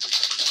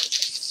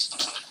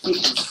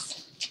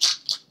 6,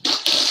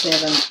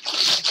 7.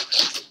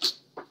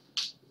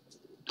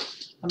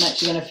 I'm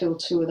actually going to fill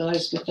 2 of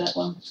those with that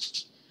one.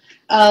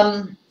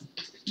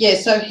 Yeah,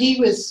 so he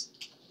was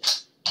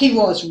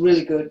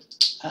really good.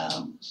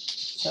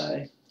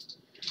 So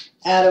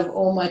out of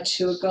all my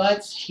tour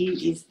guides,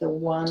 he is the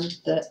one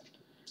that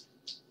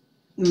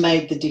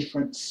made the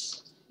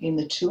difference in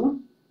the tour.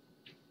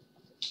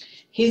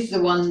 He's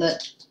the one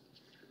that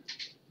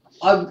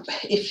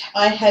if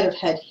I had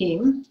had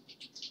him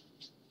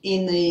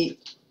in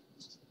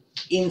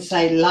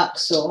say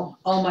Luxor,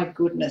 oh my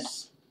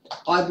goodness,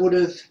 I would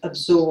have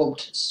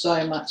absorbed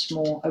so much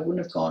more. I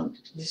wouldn't have gone,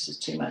 this is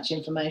too much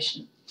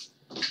information.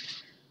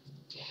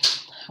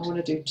 I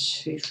want to do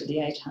 2 for the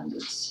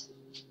 800s.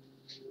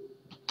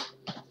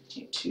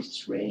 2,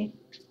 3.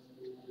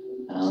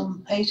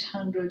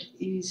 800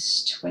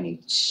 is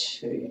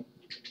 22.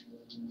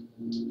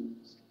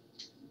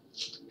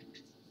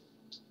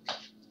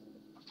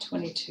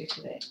 22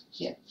 for that,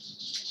 yeah.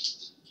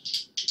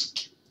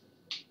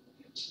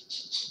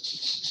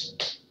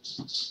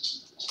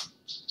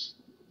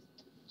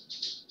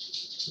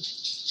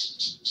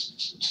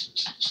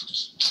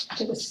 A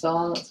bit of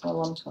silence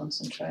while I'm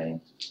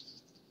concentrating.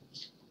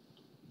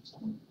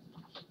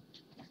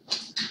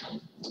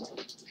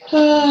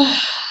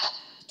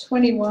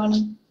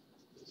 21,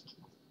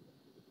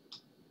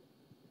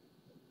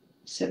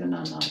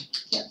 799.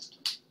 Yep.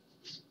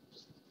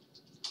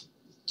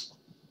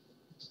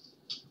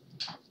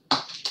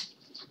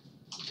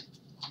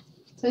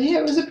 So yeah,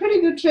 it was a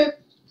pretty good trip.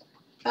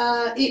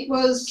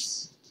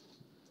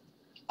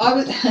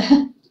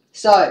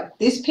 So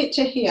this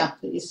picture here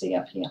that you see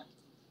up here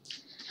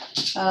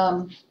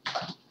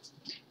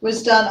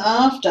was done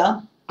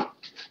after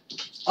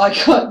I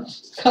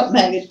got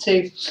Maggot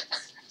to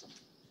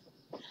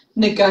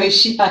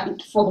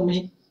negotiate for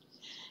me,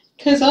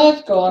 because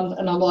I've gone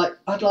and I'm like,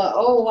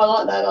 oh, I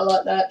like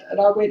that, and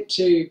I went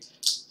to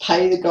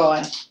pay the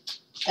guy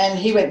and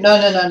he went,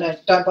 no,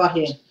 don't buy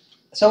here.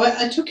 So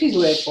I took his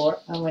word for it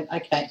and went,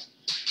 okay,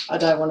 I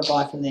don't want to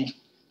buy from there.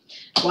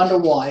 Wonder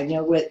why, you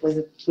know,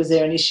 was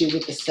there an issue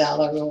with the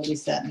seller or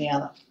this, that and the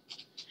other?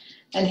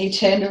 And he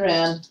turned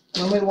around,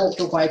 when we walked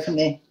away from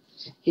there,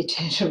 he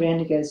turned around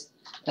and he goes,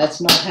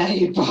 that's not how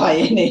you buy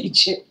in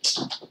Egypt.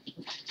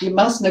 You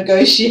must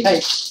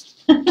negotiate.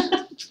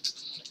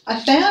 I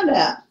found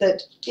out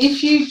that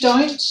if you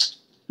don't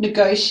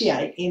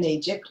negotiate in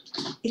Egypt,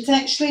 it's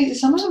actually,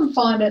 some of them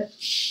find it,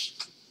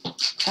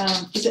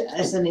 is it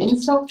as an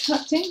insult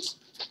type thing?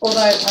 Although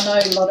I know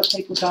a lot of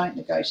people don't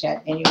negotiate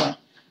anyway,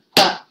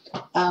 but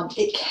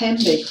it can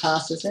be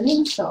classed as an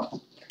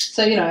insult.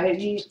 So, you know,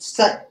 it's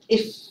a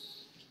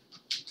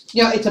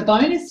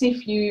bonus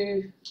if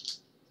you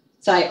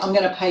say, I'm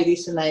going to pay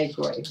this, and they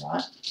agree,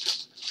 right?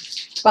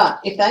 But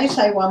if they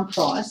say one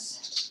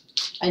price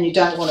and you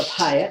don't want to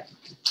pay it,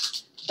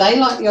 they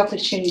like the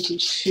opportunity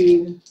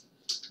to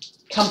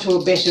come to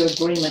a better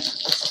agreement.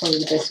 That's probably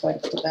the best way to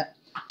put that.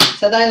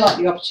 So they like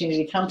the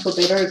opportunity to come to a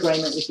better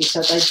agreement with you,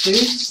 so they do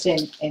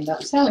end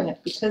up selling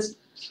it, because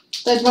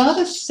they'd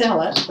rather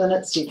sell it than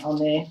it sit on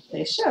their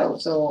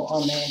shelves or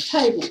on their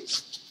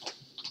tables.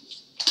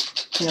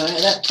 You know,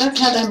 that's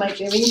how they make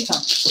their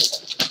income.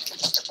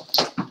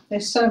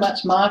 There's so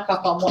much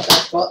markup on what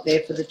they've got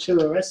there for the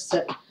tourists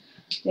that,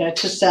 you know,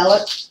 to sell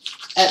it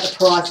at the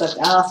price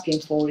they're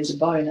asking for is a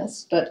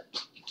bonus, but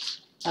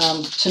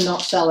to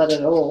not sell it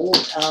at all,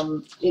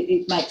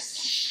 it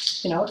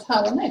makes, you know, it's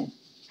hard on them.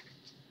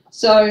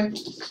 So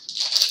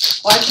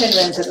I turned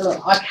around and said,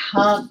 look, I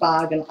can't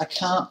bargain, I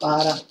can't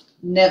barter,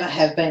 never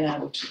have been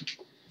able to.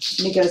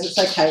 And he goes, it's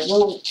okay,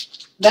 well,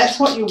 that's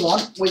what you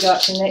want, we go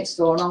up to next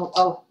door and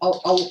I'll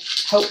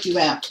help you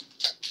out.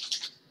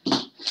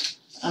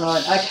 And I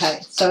went,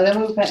 okay, so then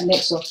we went to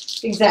next door,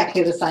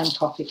 exactly the same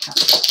coffee cup.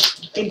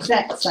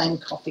 Exact same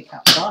coffee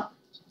cup, right?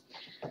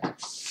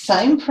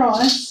 Same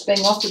price, being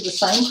offered the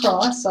same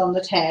price on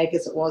the tag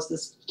as it was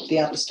the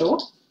other store.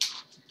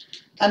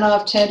 And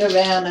I've turned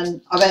around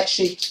and I've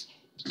actually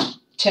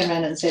turned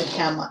around and said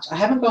how much. I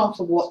haven't gone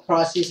for what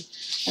price is,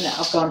 and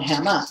I've gone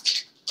how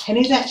much. And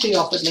he's actually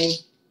offered me,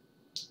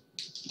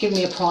 given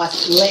me a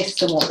price less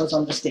than what was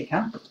on the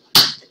sticker.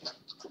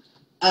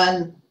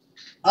 And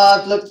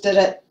I've looked at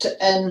it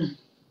and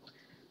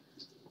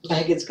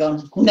Megan's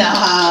gone,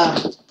 nah,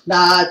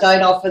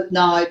 don't offer,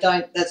 no,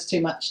 don't, that's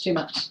too much.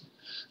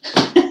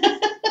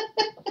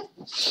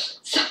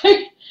 So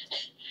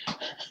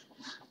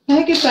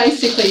Megan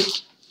basically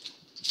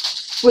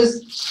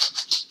was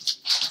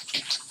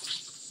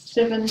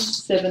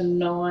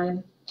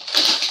 779.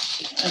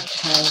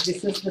 Okay,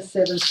 this is the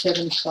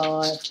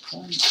 775.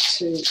 1,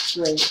 2,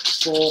 3,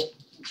 4.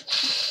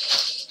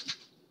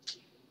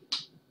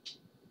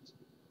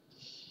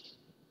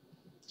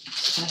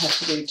 I have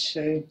to do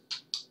 2.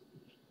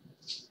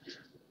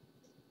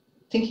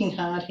 Thinking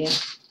hard here.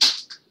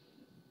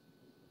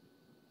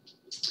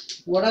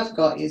 What I've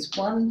got is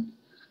one,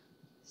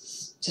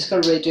 just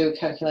got to redo a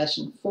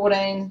calculation,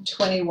 14,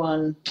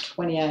 21,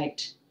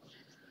 28,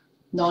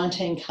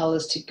 19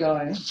 colours to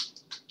go.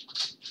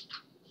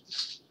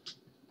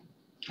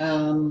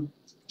 1,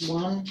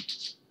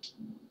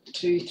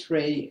 2,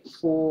 3,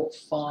 4,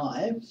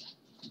 5,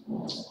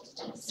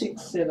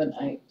 6, 7,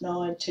 8,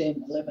 9,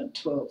 10, 11,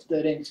 12,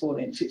 13,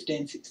 14,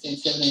 15, 16,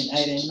 17,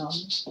 18,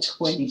 19,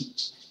 20.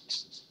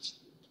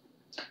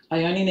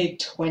 I only need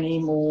 20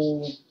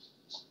 more.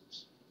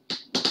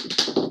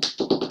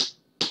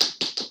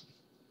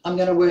 I'm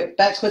going to work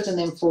backwards and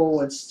then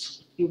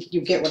forwards.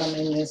 You get what I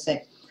mean in a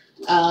sec.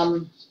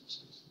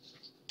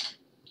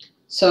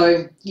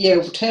 So, yeah,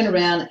 we'll turn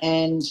around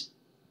and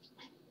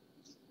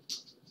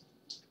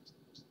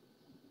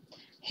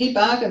he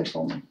bargained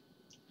for me.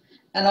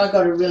 And I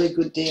got a really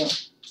good deal.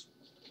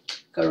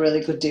 Got a really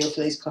good deal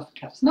for these coffee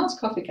cups. Nice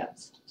coffee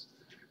cups.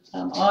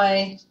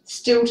 I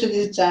still to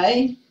this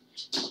day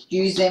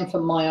use them for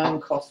my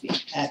own coffee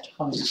at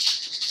home.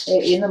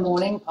 In the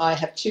morning I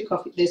have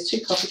there's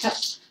 2 coffee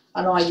cups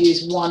and I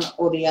use one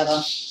or the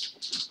other.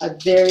 I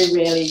very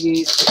rarely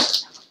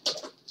use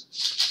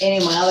any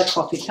of my other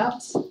coffee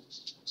cups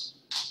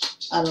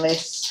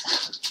unless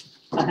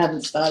I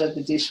haven't started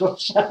the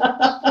dishwasher.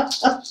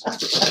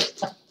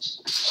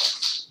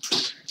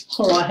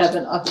 Or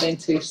I've been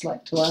too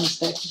slack to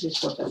unstack the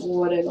dishwasher, or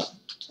whatever.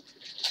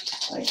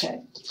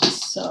 Okay,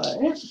 so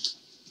there we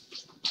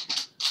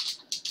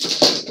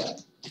go.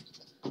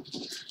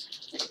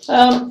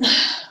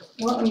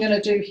 What I'm going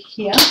to do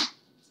here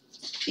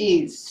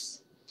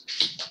is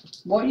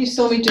what you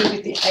saw me do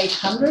with the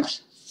 800.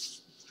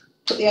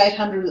 Put the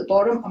 800 at the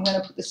bottom. I'm going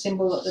to put the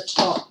symbol at the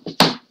top.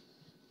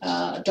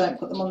 Don't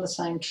put them on the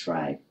same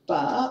tray.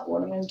 But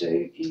what I'm going to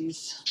do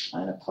is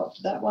I'm going to pop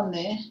that one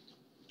there.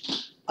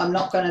 I'm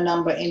not going to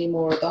number any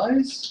more of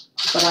those,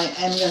 but I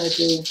am going to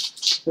do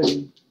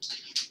 2.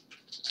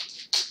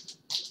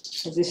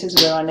 Because this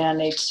is where I now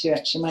need to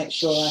actually make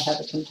sure I have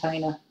a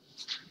container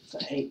for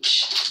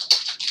each.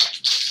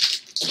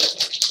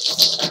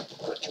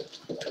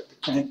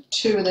 So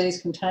 2 of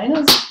these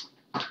containers.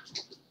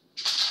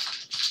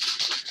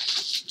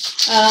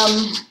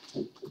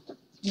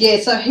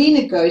 Yeah, so he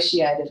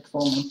negotiated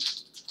for me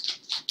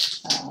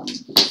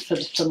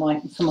for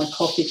my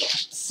coffee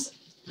cups.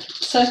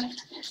 So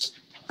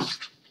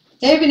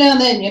every now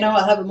and then, you know,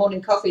 I'll have a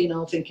morning coffee and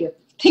I'll think of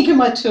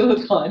my tour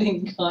guide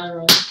in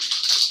Cairo.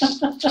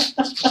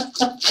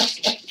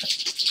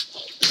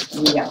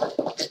 Yeah.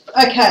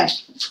 Okay,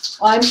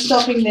 I'm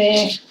stopping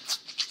there.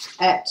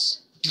 at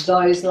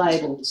those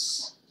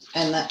labels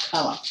and that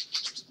colour.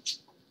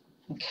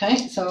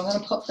 Okay, so I'm going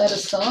to pop that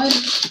aside,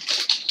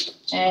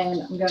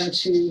 and I'm going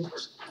to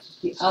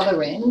the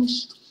other end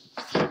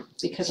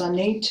because I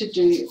need to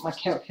do my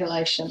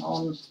calculation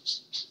on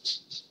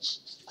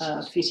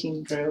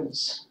fitting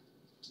drills.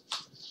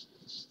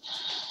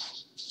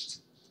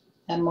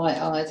 And my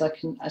eyes, I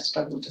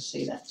struggle to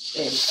see that.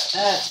 There we go.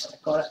 That's it, I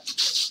got it.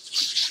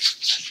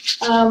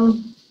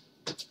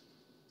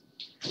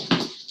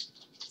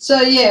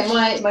 So yeah,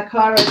 my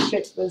Cairo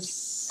trip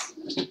was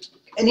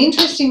an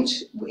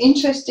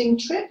interesting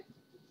trip.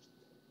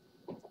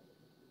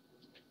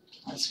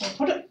 That's where I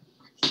put it.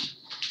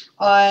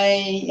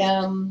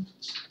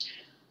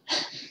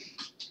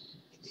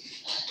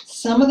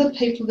 Some of the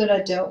people that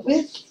I dealt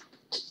with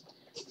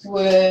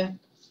were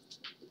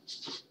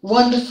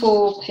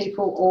wonderful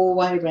people all the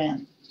way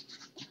around.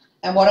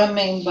 And what I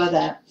mean by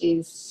that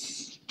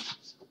is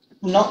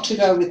not to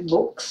go with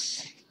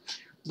looks,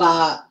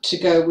 but to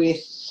go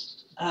with,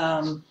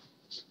 and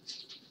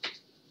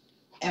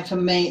for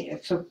me,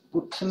 it's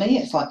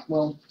like,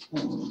 well,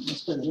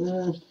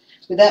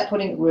 without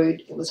putting it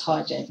rude, it was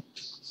hygiene.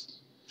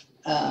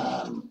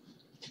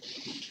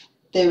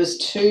 There was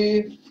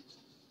two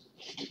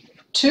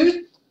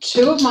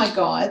of my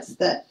guides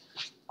that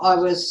were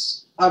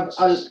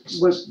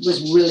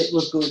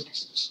good.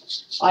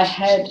 I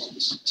had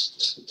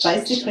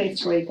basically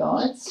 3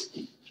 guides.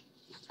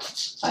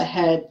 I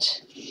had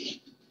a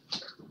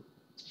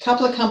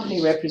couple of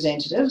company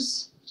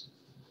representatives,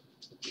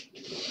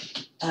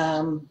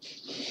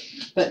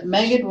 but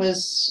Magid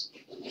was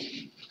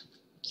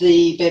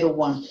the better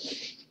one.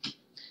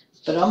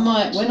 But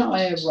when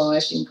I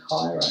arrived in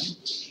Cairo,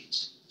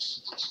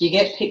 you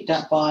get picked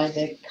up by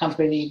the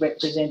company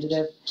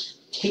representative.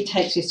 He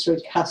takes you through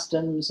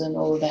customs and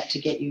all of that to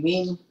get you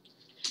in.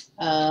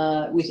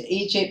 With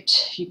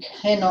Egypt, you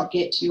cannot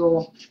get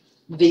your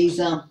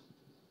visa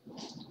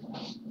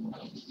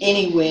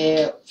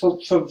anywhere. For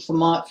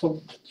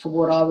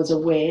what I was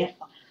aware,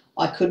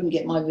 I couldn't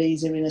get my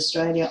visa in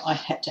Australia. I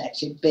had to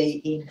actually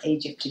be in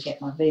Egypt to get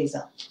my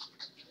visa.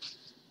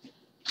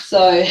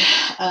 So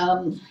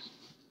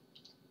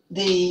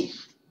the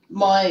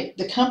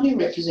company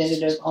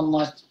representative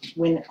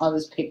when I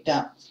was picked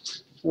up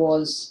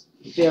was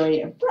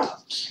very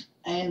abrupt,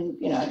 and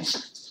you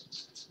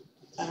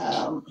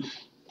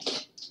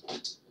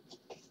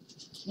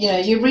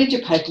you read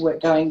your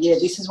paperwork going, yeah,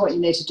 this is what you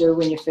need to do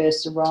when you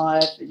first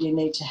arrive. You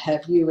need to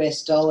have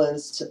US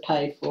dollars to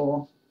pay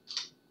for.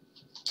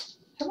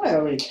 Have I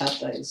already cut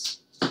those?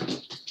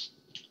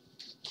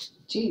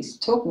 Geez,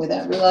 talking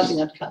without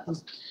realising I'd cut them.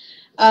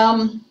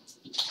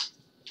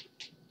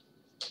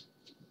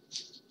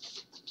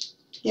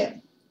 Yeah.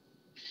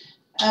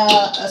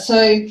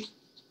 So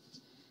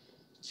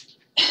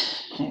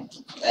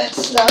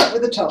let's start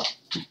with the top.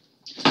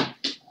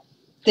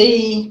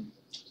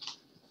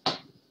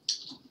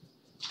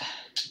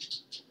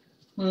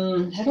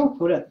 How do I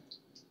put it?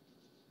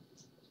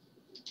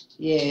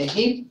 Yeah,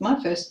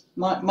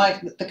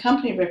 the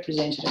company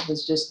representative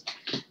was just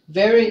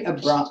very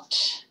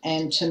abrupt,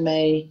 and to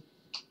me,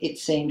 it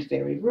seemed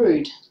very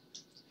rude.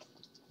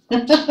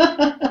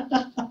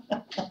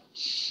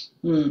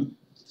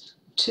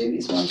 2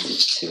 is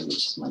 162,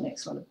 which is my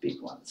next lot of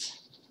big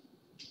ones.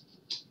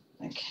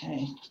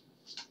 Okay.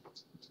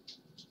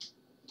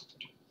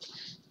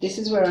 This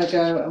is where I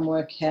go and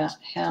work out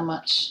how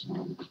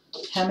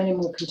many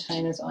more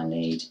containers I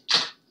need.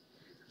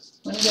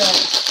 I'm going to go,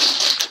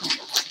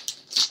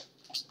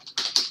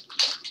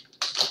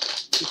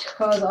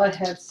 because I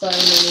have so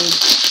many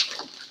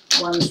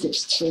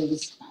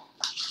 162s.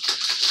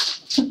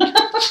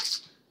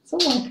 It's all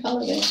one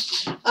colour there.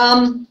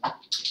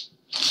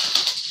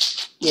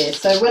 Yeah,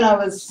 so when I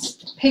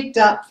was picked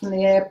up from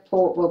the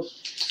airport, well,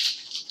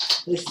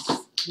 this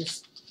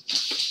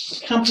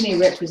company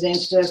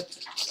representative,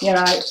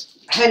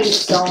 had his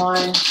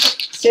sign,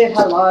 said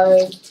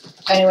hello,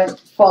 and he went,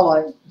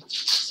 follow.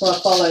 So I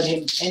followed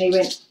him, and he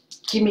went,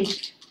 give me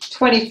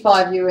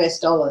 25 US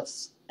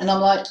dollars. And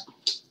I'm like,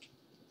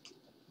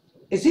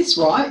 is this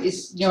right?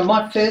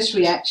 My first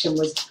reaction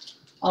was,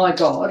 oh my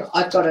God,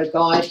 I've got a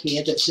guide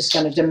here that's just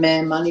going to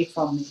demand money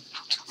from me.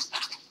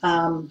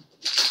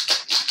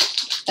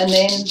 And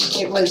then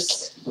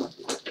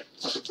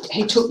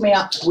he took me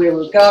up to where we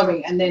were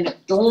going, and then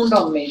it dawned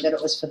on me that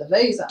it was for the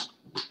visa.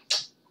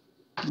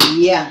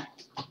 Yeah.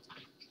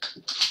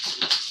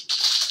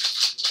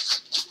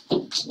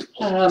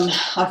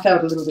 I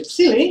felt a little bit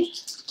silly,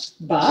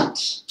 but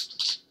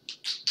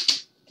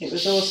it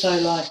was also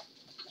like,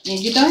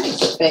 you don't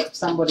expect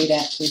somebody to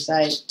actually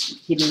say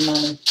hidden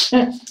money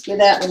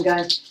without them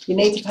going, you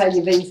need to pay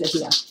your visa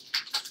here.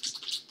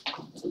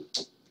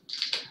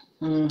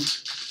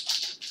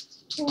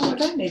 Oh, I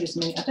don't think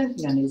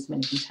I need as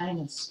many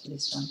containers for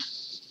this one.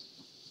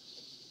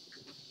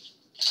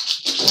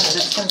 Oh,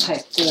 that's going to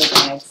take 4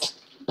 bags.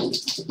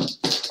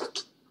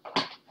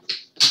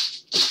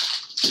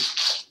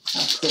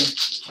 Oh, cool.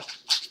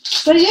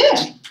 So yeah,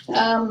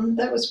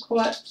 that was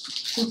quite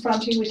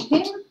confronting with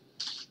him.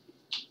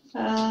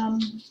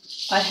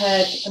 I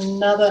had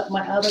another,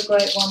 my other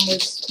great one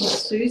was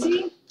Miss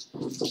Susie.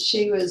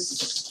 She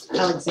was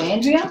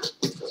Alexandria.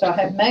 So I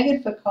had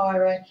Maggot for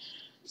Cairo,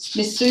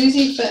 Miss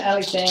Susie for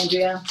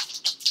Alexandria,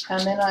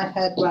 and then I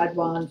had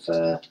Radwan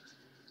for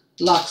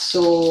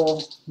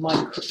Luxor,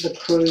 the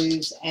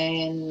cruise,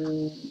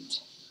 and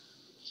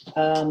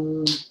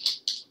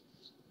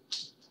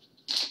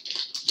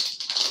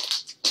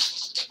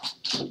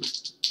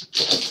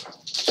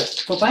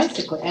well,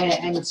 basically,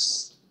 and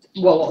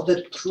well,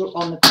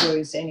 on the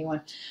cruise anyway.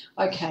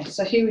 Okay,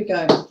 so here we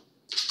go.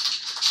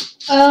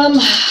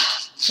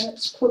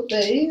 Let's put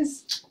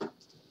these.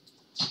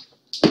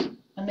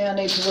 I now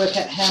need to work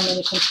out how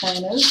many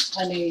containers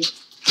I need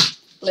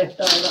left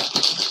over,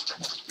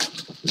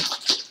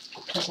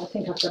 because I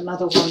think I've got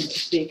another one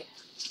that's big.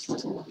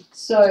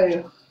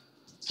 So,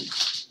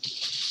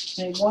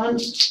 I need 1,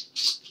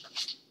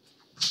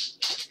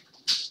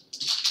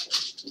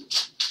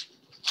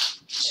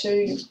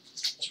 2,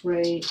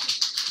 3,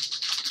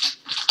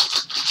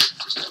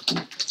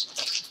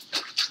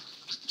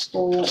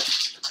 4,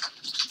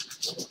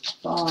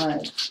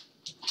 5,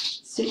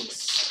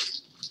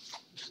 6,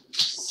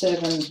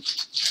 7,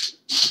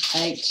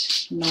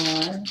 8,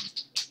 9,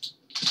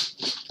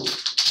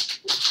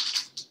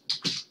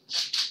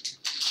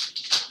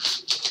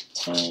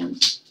 10, 11.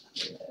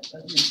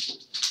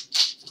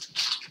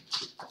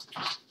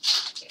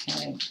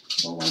 Okay,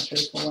 4, 1, 3,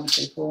 4, 1,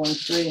 3, 4, 1,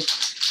 3,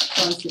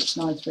 1, 6,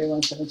 9, 3,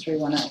 1, 7, 3,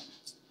 1, 8.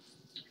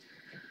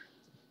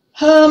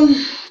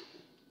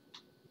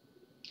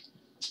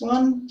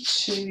 1,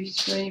 2,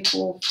 3,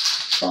 4,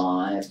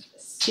 5,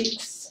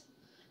 6,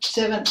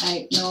 7,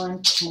 8,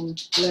 9, 10,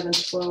 11,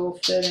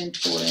 12, 13,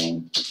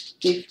 14,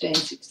 15,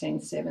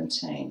 16,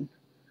 17.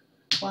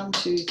 1,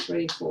 2,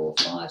 3, 4,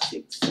 5,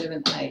 6,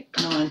 7, 8,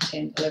 9,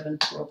 10, 11,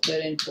 12,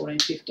 13, 14,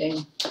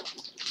 15,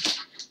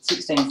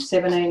 16,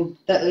 17.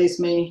 That leaves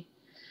me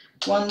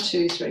 1,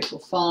 2, 3, 4,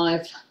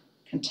 5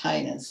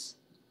 containers.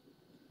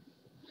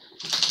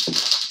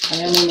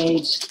 I only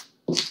need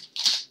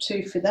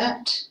 2 for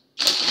that.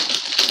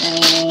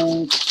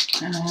 And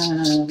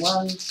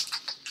 1,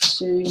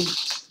 2,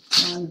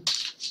 1,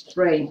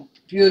 3.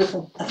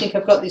 Beautiful. I think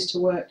I've got this to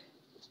work.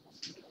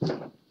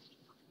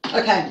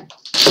 Okay.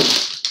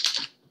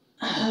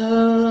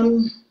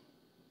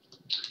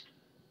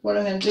 What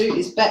I'm going to do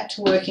is back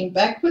to working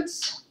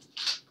backwards,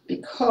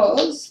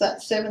 because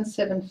that's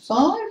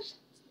 775.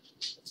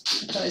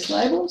 Those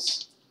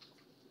labels.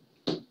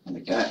 There we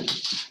go.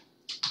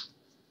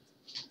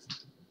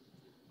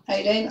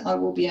 18 I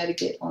will be able to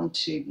get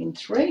onto in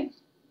 3.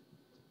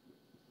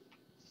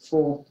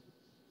 4.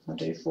 I'll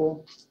do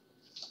 4.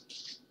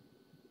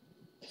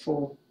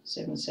 4.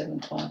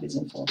 775 is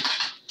in 4.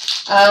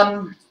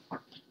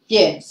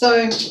 Yeah,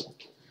 so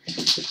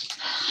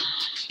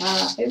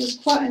it was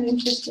quite an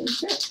interesting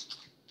trip.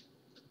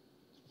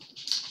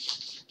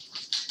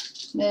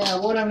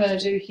 Now, what I'm going to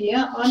do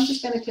here, I'm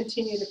just going to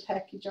continue to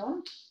package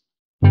on.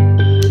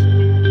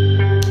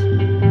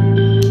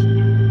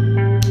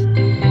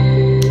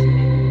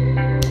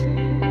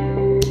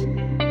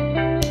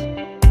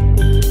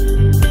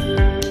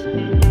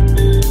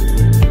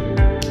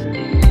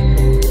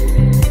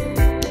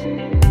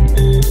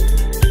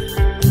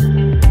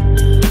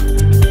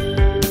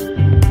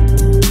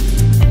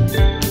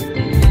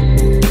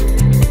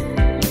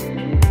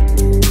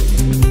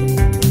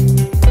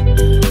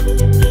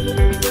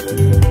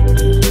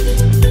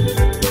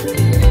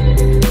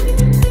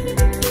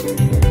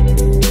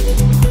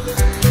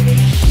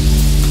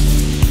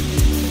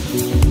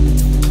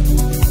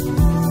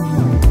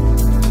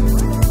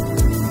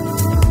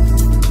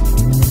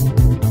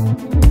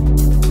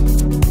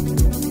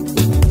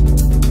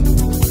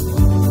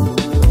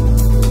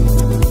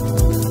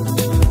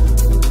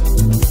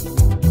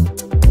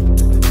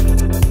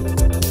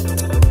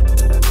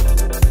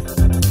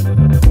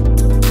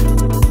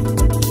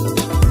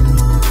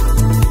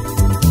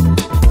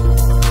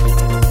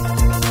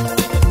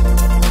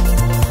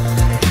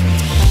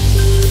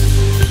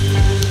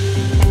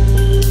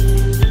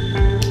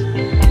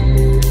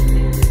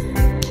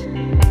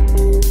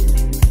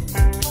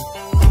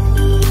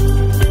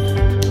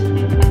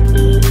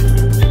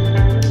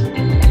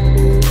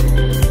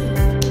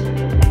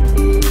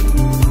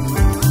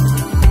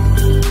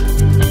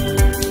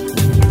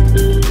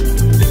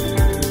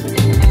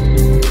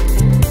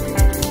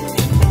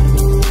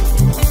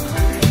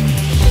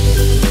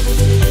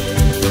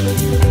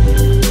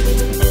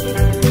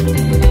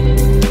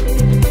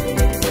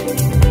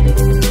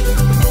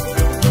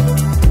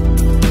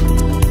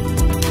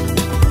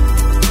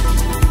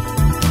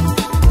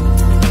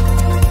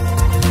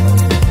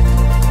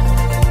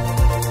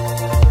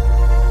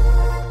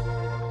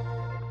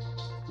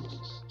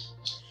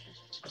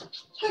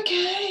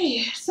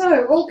 Okay,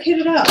 so all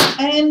kitted up,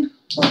 and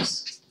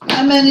oops,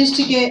 I managed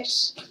to get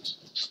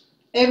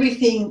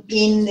everything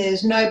in.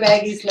 There's no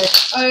baggies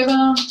left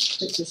over,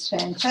 which is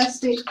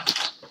fantastic.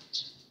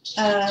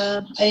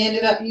 I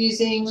ended up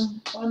using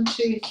 1,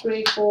 2,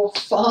 3, 4,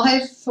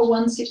 5 for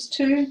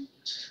 162,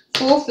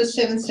 4 for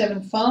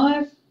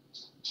 775,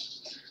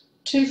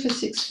 2 for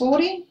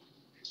 640,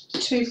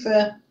 2 2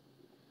 for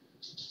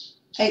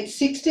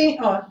 860,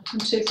 oh,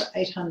 and 2 for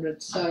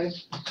 800. So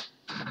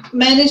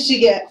managed to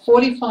get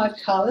 45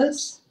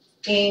 colours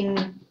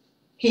in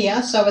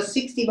here. So a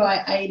 60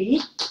 by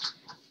 80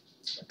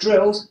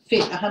 drills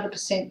fit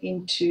 100%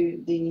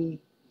 into the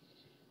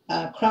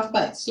craft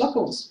base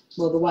lockles.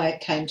 Well, the way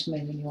it came to me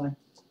anyway.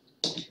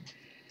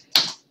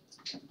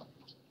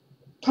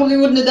 Probably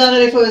wouldn't have done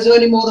it if it was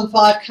already more than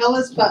 5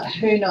 colours, but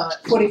who knows?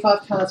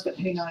 45 colours, but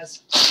who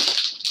knows?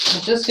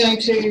 I'm just going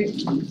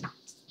to...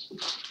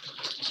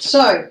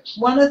 So,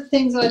 one of the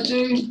things I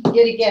do,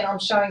 yet again, I'm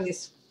showing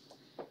this.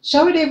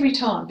 Show it every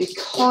time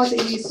because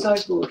it is so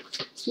good.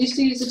 Used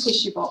to use a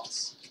tissue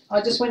box.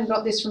 I just went and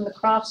got this from the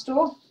craft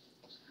store.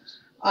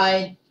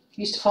 I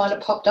used to find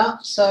it popped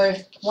up. So,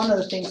 one of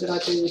the things that I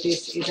do with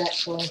this is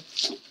actually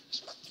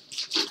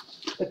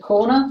the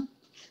corner.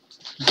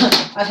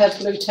 I have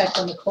blue tack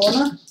on the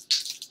corner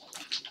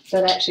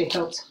that actually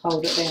helps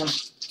hold it down.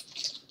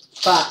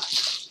 But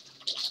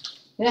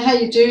you know how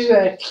you do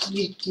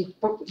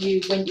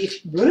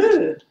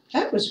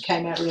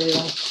came out really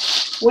long.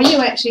 When you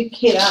actually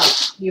kit up,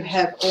 you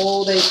have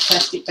all these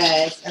plastic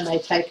bags and they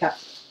take up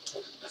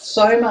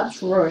so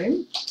much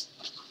room.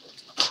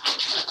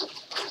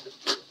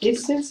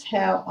 This is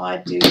how I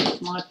do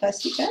my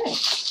plastic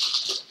bags.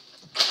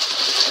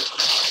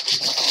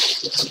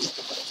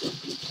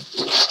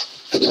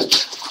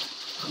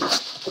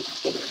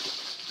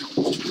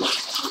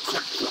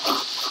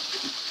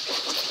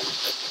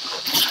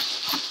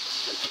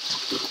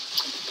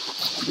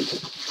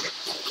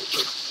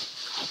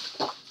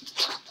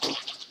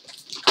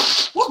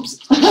 Whoops!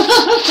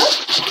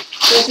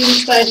 That didn't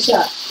stay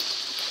shut.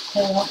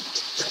 Hang on.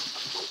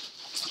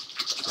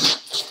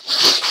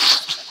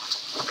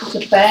 It's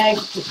a bag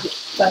to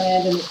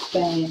expand and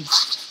expand.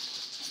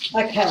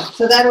 Okay,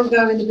 so that'll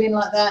go in the bin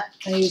like that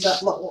and use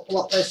up a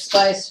lot less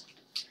space.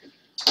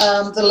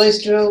 The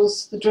loose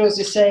drills, the drills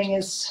you're seeing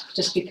is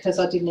just because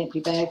I didn't empty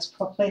bags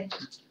properly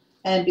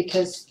and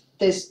because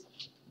there's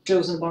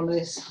drills in the bottom of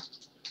this.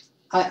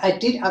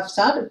 I've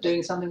started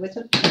doing something with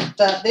it,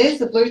 but there's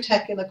the blue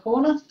tack in the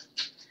corner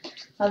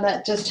and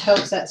that just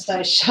helps that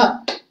stay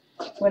shut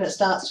when it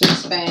starts to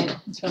expand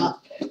and fill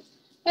up.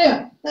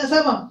 Anyway, that's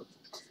that one.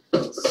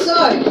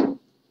 So,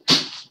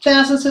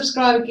 1,000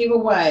 subscriber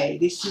giveaway.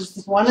 This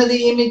is one of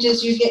the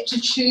images you get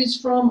to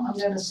choose from. I'm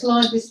going to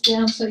slide this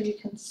down so you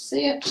can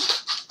see it.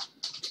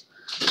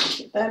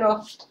 Get that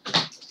off.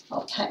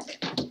 I'll pack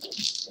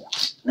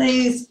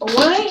these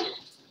away.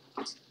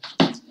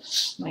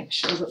 Make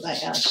sure that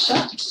they are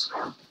shut.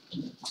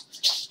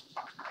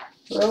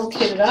 We're all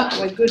kitted up.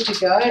 We're good to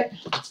go.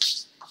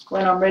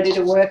 When I'm ready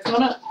to work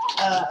on it,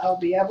 I'll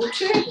be able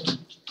to.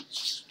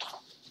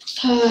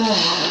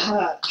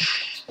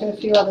 A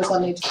few others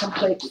I need to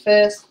complete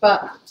first,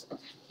 but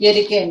yet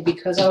again,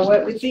 because I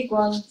work with big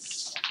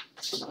ones,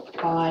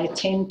 I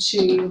tend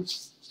to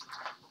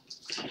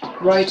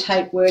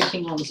rotate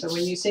working on. So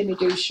when you see me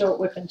do short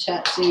whip and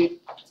chats, you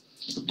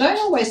don't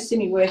always see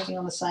me working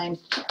on the same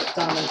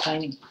diamond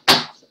painting.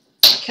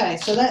 Okay,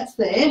 so that's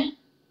there.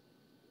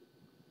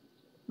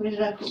 Where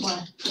did I put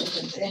my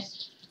legend there?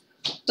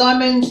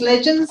 DIYMoon's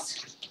legends.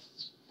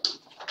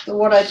 So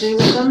what I do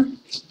with them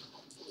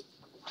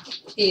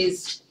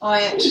is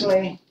I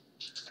actually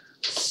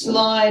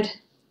slide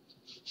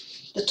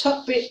the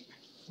top bit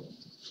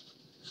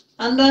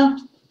under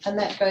and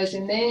that goes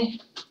in there,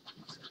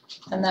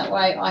 and that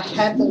way I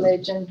have the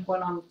legend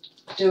when I'm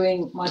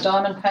doing my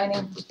diamond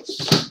painting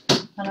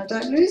and I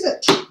don't lose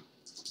it.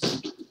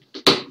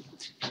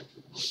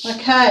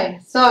 Okay,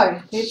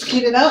 so let's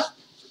kit it up.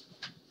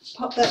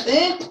 Pop that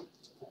there.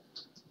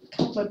 A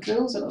couple of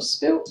drills that I've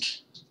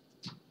spilt.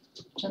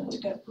 I'm going to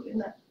go put in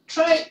that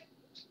tray.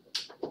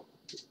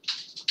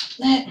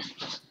 That.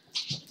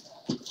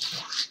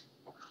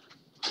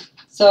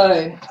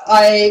 So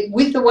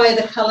with the way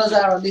the colours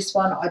are on this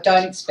one, I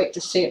don't expect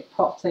to see it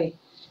properly.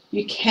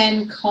 You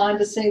can kind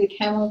of see the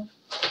camel,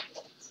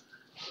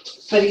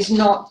 but he's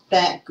not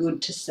that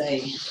good to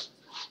see.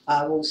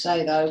 I will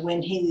say though,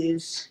 when he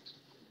is,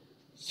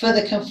 for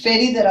the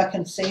confetti that I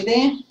can see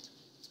there,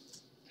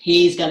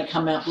 he's going to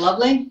come out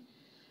lovely.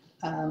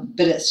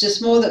 But it's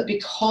just more that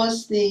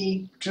because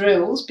the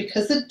drills,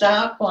 because the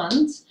dark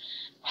ones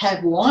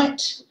have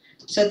white,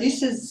 so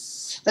this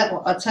is that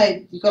one, I'd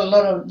say you've got a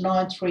lot of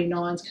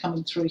 939s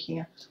coming through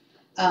here.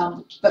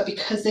 But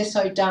because they're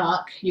so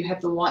dark, you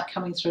have the white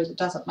coming through that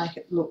doesn't make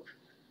it look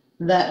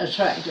that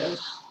attractive.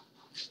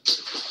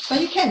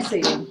 But you can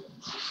see him.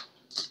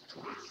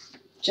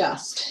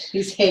 Just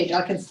his head,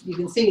 you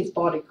can see his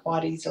body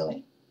quite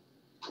easily.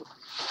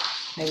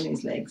 Even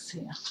his legs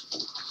here.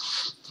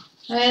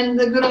 And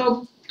the good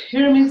old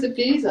pyramids of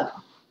Giza.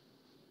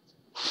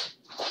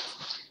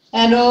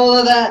 And all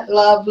of that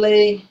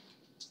lovely,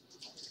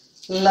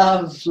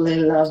 lovely,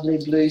 lovely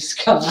blue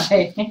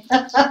sky.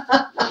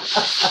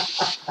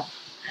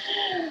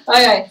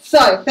 Okay,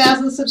 so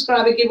 1,000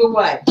 subscriber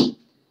giveaway.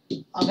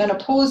 I'm going to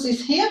pause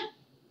this here.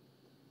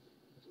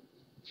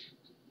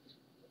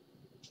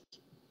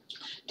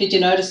 Did you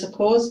notice the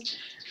pause?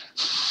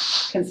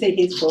 You can see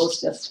his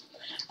pause just.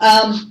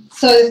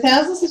 So the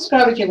 1,000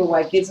 subscriber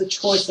giveaway gives a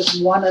choice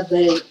of one of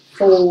the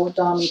 4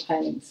 diamond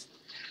paintings.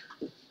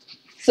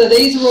 So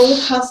these are all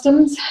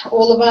customs,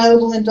 all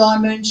available in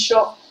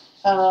diymoonshop.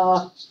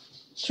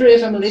 3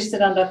 of them are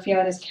listed under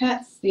Fiona's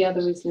Cats, the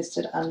other is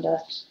listed under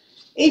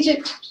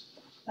Egypt.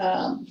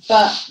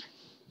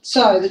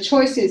 So the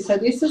choice is, so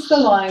this is the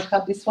lion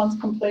cub, this one's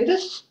completed,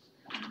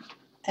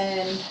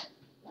 and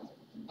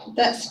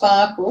that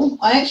sparkle,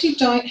 I actually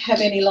don't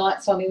have any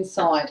lights on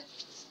inside.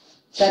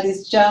 That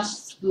is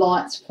just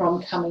lights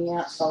from coming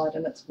outside,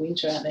 and it's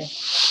winter out there.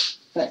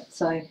 But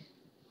so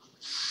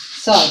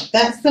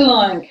that's the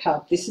lion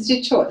cub. This is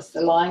your choice,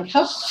 the lion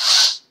cub,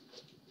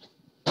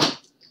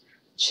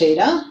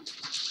 cheetah,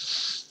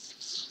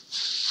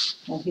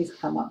 and he's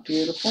come up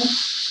beautiful.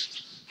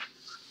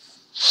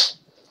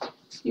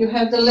 You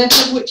have the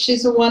leopard, which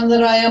is the one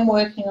that I am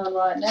working on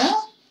right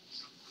now.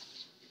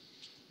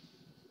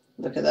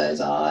 Look at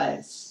those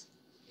eyes.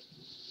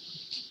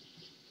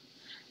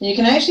 You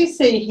can actually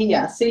see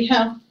here, see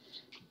how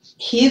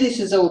here this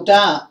is all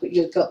dark, but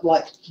you've got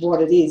like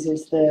what it is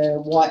the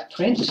white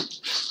print.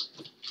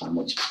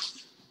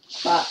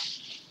 But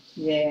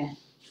yeah,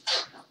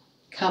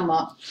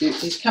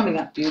 he's coming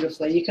up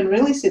beautifully. You can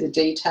really see the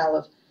detail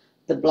of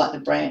the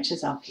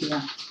branches up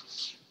here.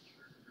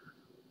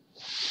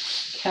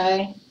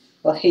 Okay,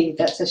 well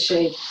that's a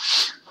she.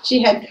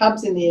 She had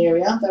cubs in the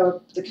area.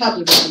 The cubs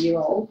were about a year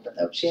old,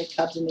 but she had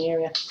cubs in the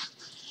area.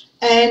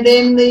 And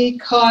then the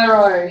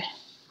Cairo,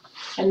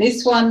 and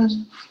this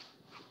one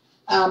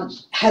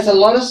has a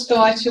lot of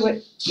sky to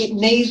it. It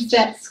needs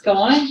that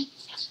sky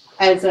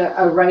as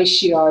a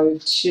ratio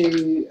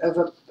of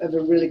a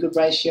really good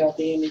ratio of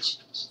the image.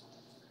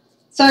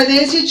 So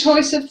there's your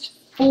choice of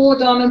 4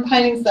 diamond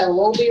paintings. They will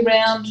all be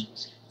round.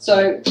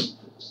 So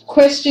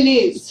question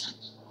is,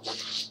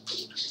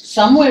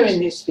 somewhere in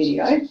this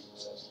video,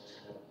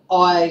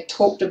 I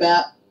talked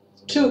about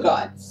tour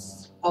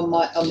guides on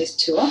this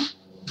tour,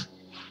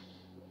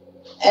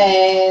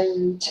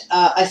 and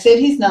I said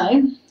his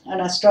name,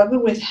 and I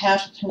struggled with how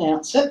to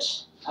pronounce it.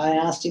 I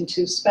asked him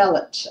to spell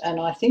it, and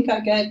I think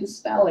I gave the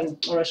spelling,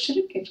 or I should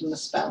have given the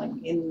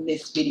spelling in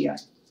this video.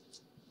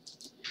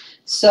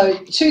 So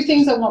 2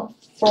 things I want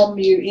from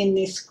you in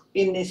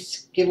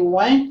this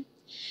giveaway.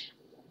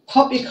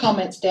 Pop your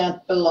comments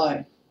down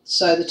below.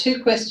 So the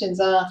 2 questions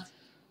are,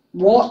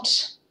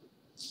 what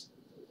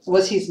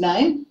was his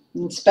name,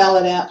 and spell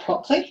it out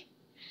properly,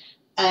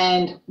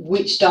 and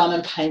which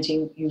diamond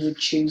painting you would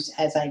choose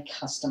as a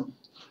custom.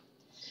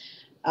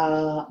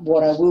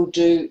 What I will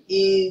do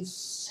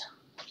is,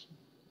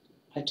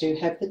 I do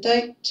have the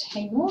date,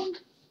 hang on.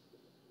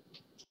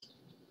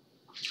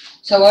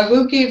 So I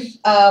will give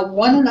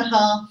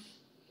 1.5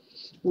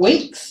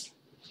 weeks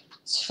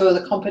for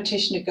the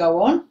competition to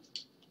go on.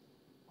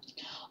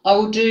 I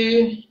will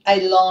do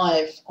a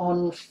live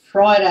on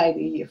Friday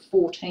the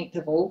 14th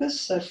of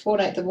August. So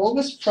 14th of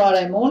August,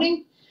 Friday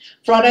morning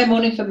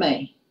for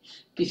me.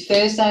 Be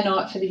Thursday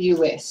night for the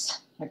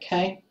US,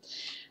 okay?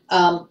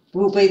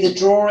 Will be the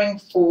drawing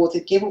for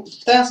the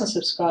 1,000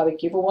 subscriber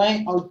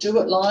giveaway. I'll do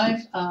it live.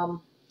 I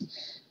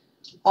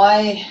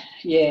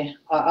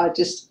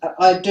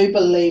do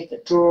believe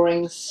that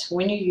drawings,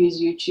 when you use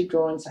YouTube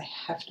drawings, they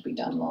have to be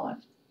done live.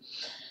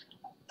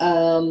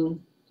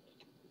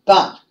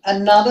 But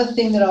another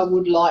thing that I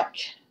would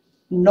like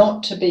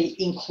not to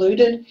be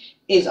included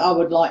is I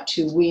would like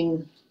to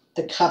win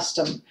the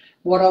custom.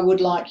 What I would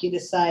like you to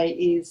say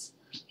is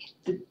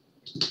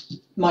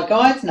my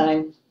guide's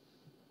name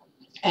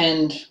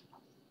and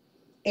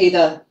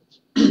either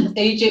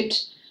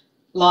Egypt,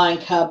 lion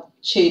cub,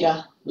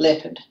 cheetah,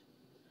 leopard.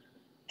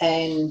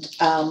 And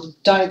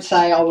don't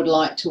say I would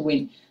like to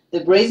win.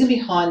 The reason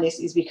behind this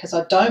is because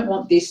I don't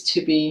want this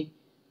to be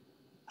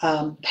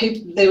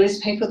there is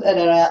people that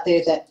are out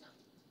there that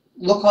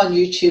look on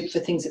YouTube for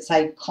things that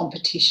say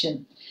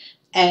competition,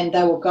 and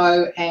they will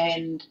go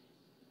and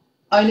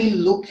only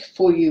look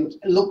for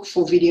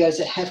videos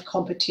that have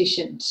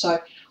competition. So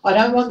I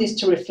don't want this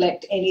to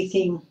reflect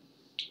anything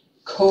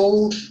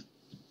called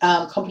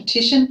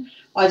competition.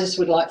 I just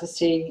would like to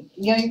see,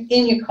 you know,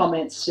 in your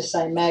comments just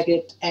say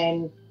maggot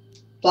and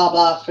blah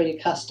blah for your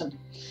custom.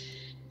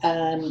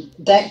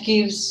 That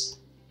gives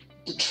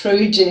the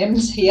true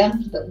gems here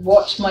that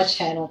watch my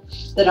channel,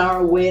 that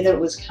are aware that it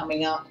was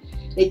coming up,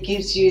 it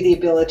gives you the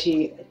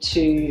ability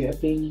to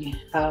be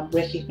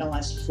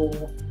recognised for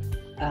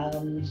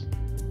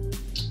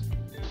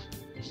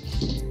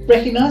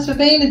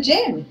being a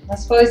gem, I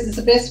suppose is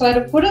the best way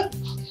to put it.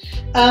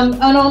 And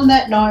on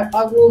that note,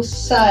 I will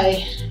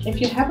say,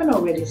 if you haven't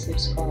already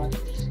subscribed,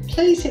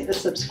 please hit the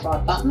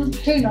subscribe button.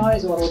 Who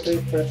knows what I'll do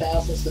for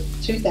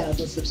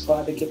 2,000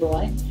 subscriber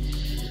giveaway.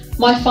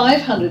 My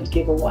 500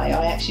 giveaway,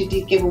 I actually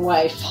did give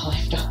away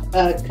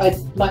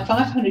my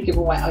 500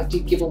 giveaway, I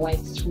did give away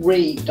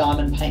 3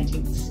 diamond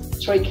paintings,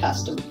 3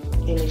 custom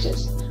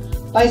images,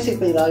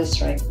 basically those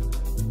 3.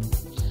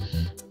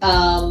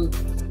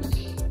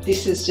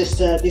 This is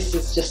just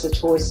a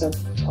choice of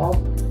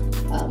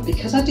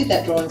because I did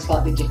that drawing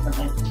slightly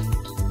differently,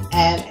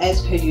 and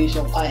as per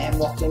usual I am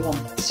waffling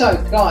on. So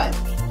guys,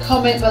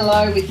 comment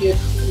below with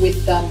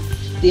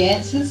the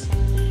answers,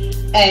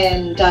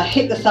 and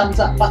hit the thumbs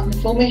up button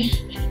for me.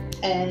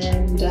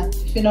 And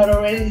if you're not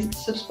already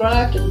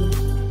subscribed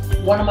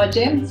and one of my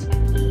gems,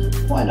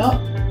 why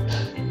not?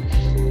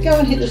 Go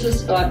and hit the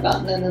subscribe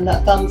button and then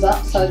that thumbs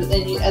up, so that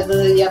then you add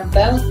the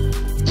bell,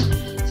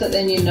 so that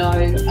then you know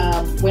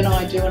when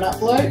I do an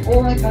upload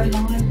or I go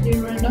live,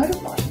 you're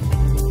notified.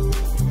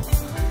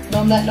 And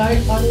on that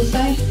note, I will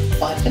say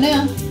bye for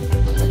now.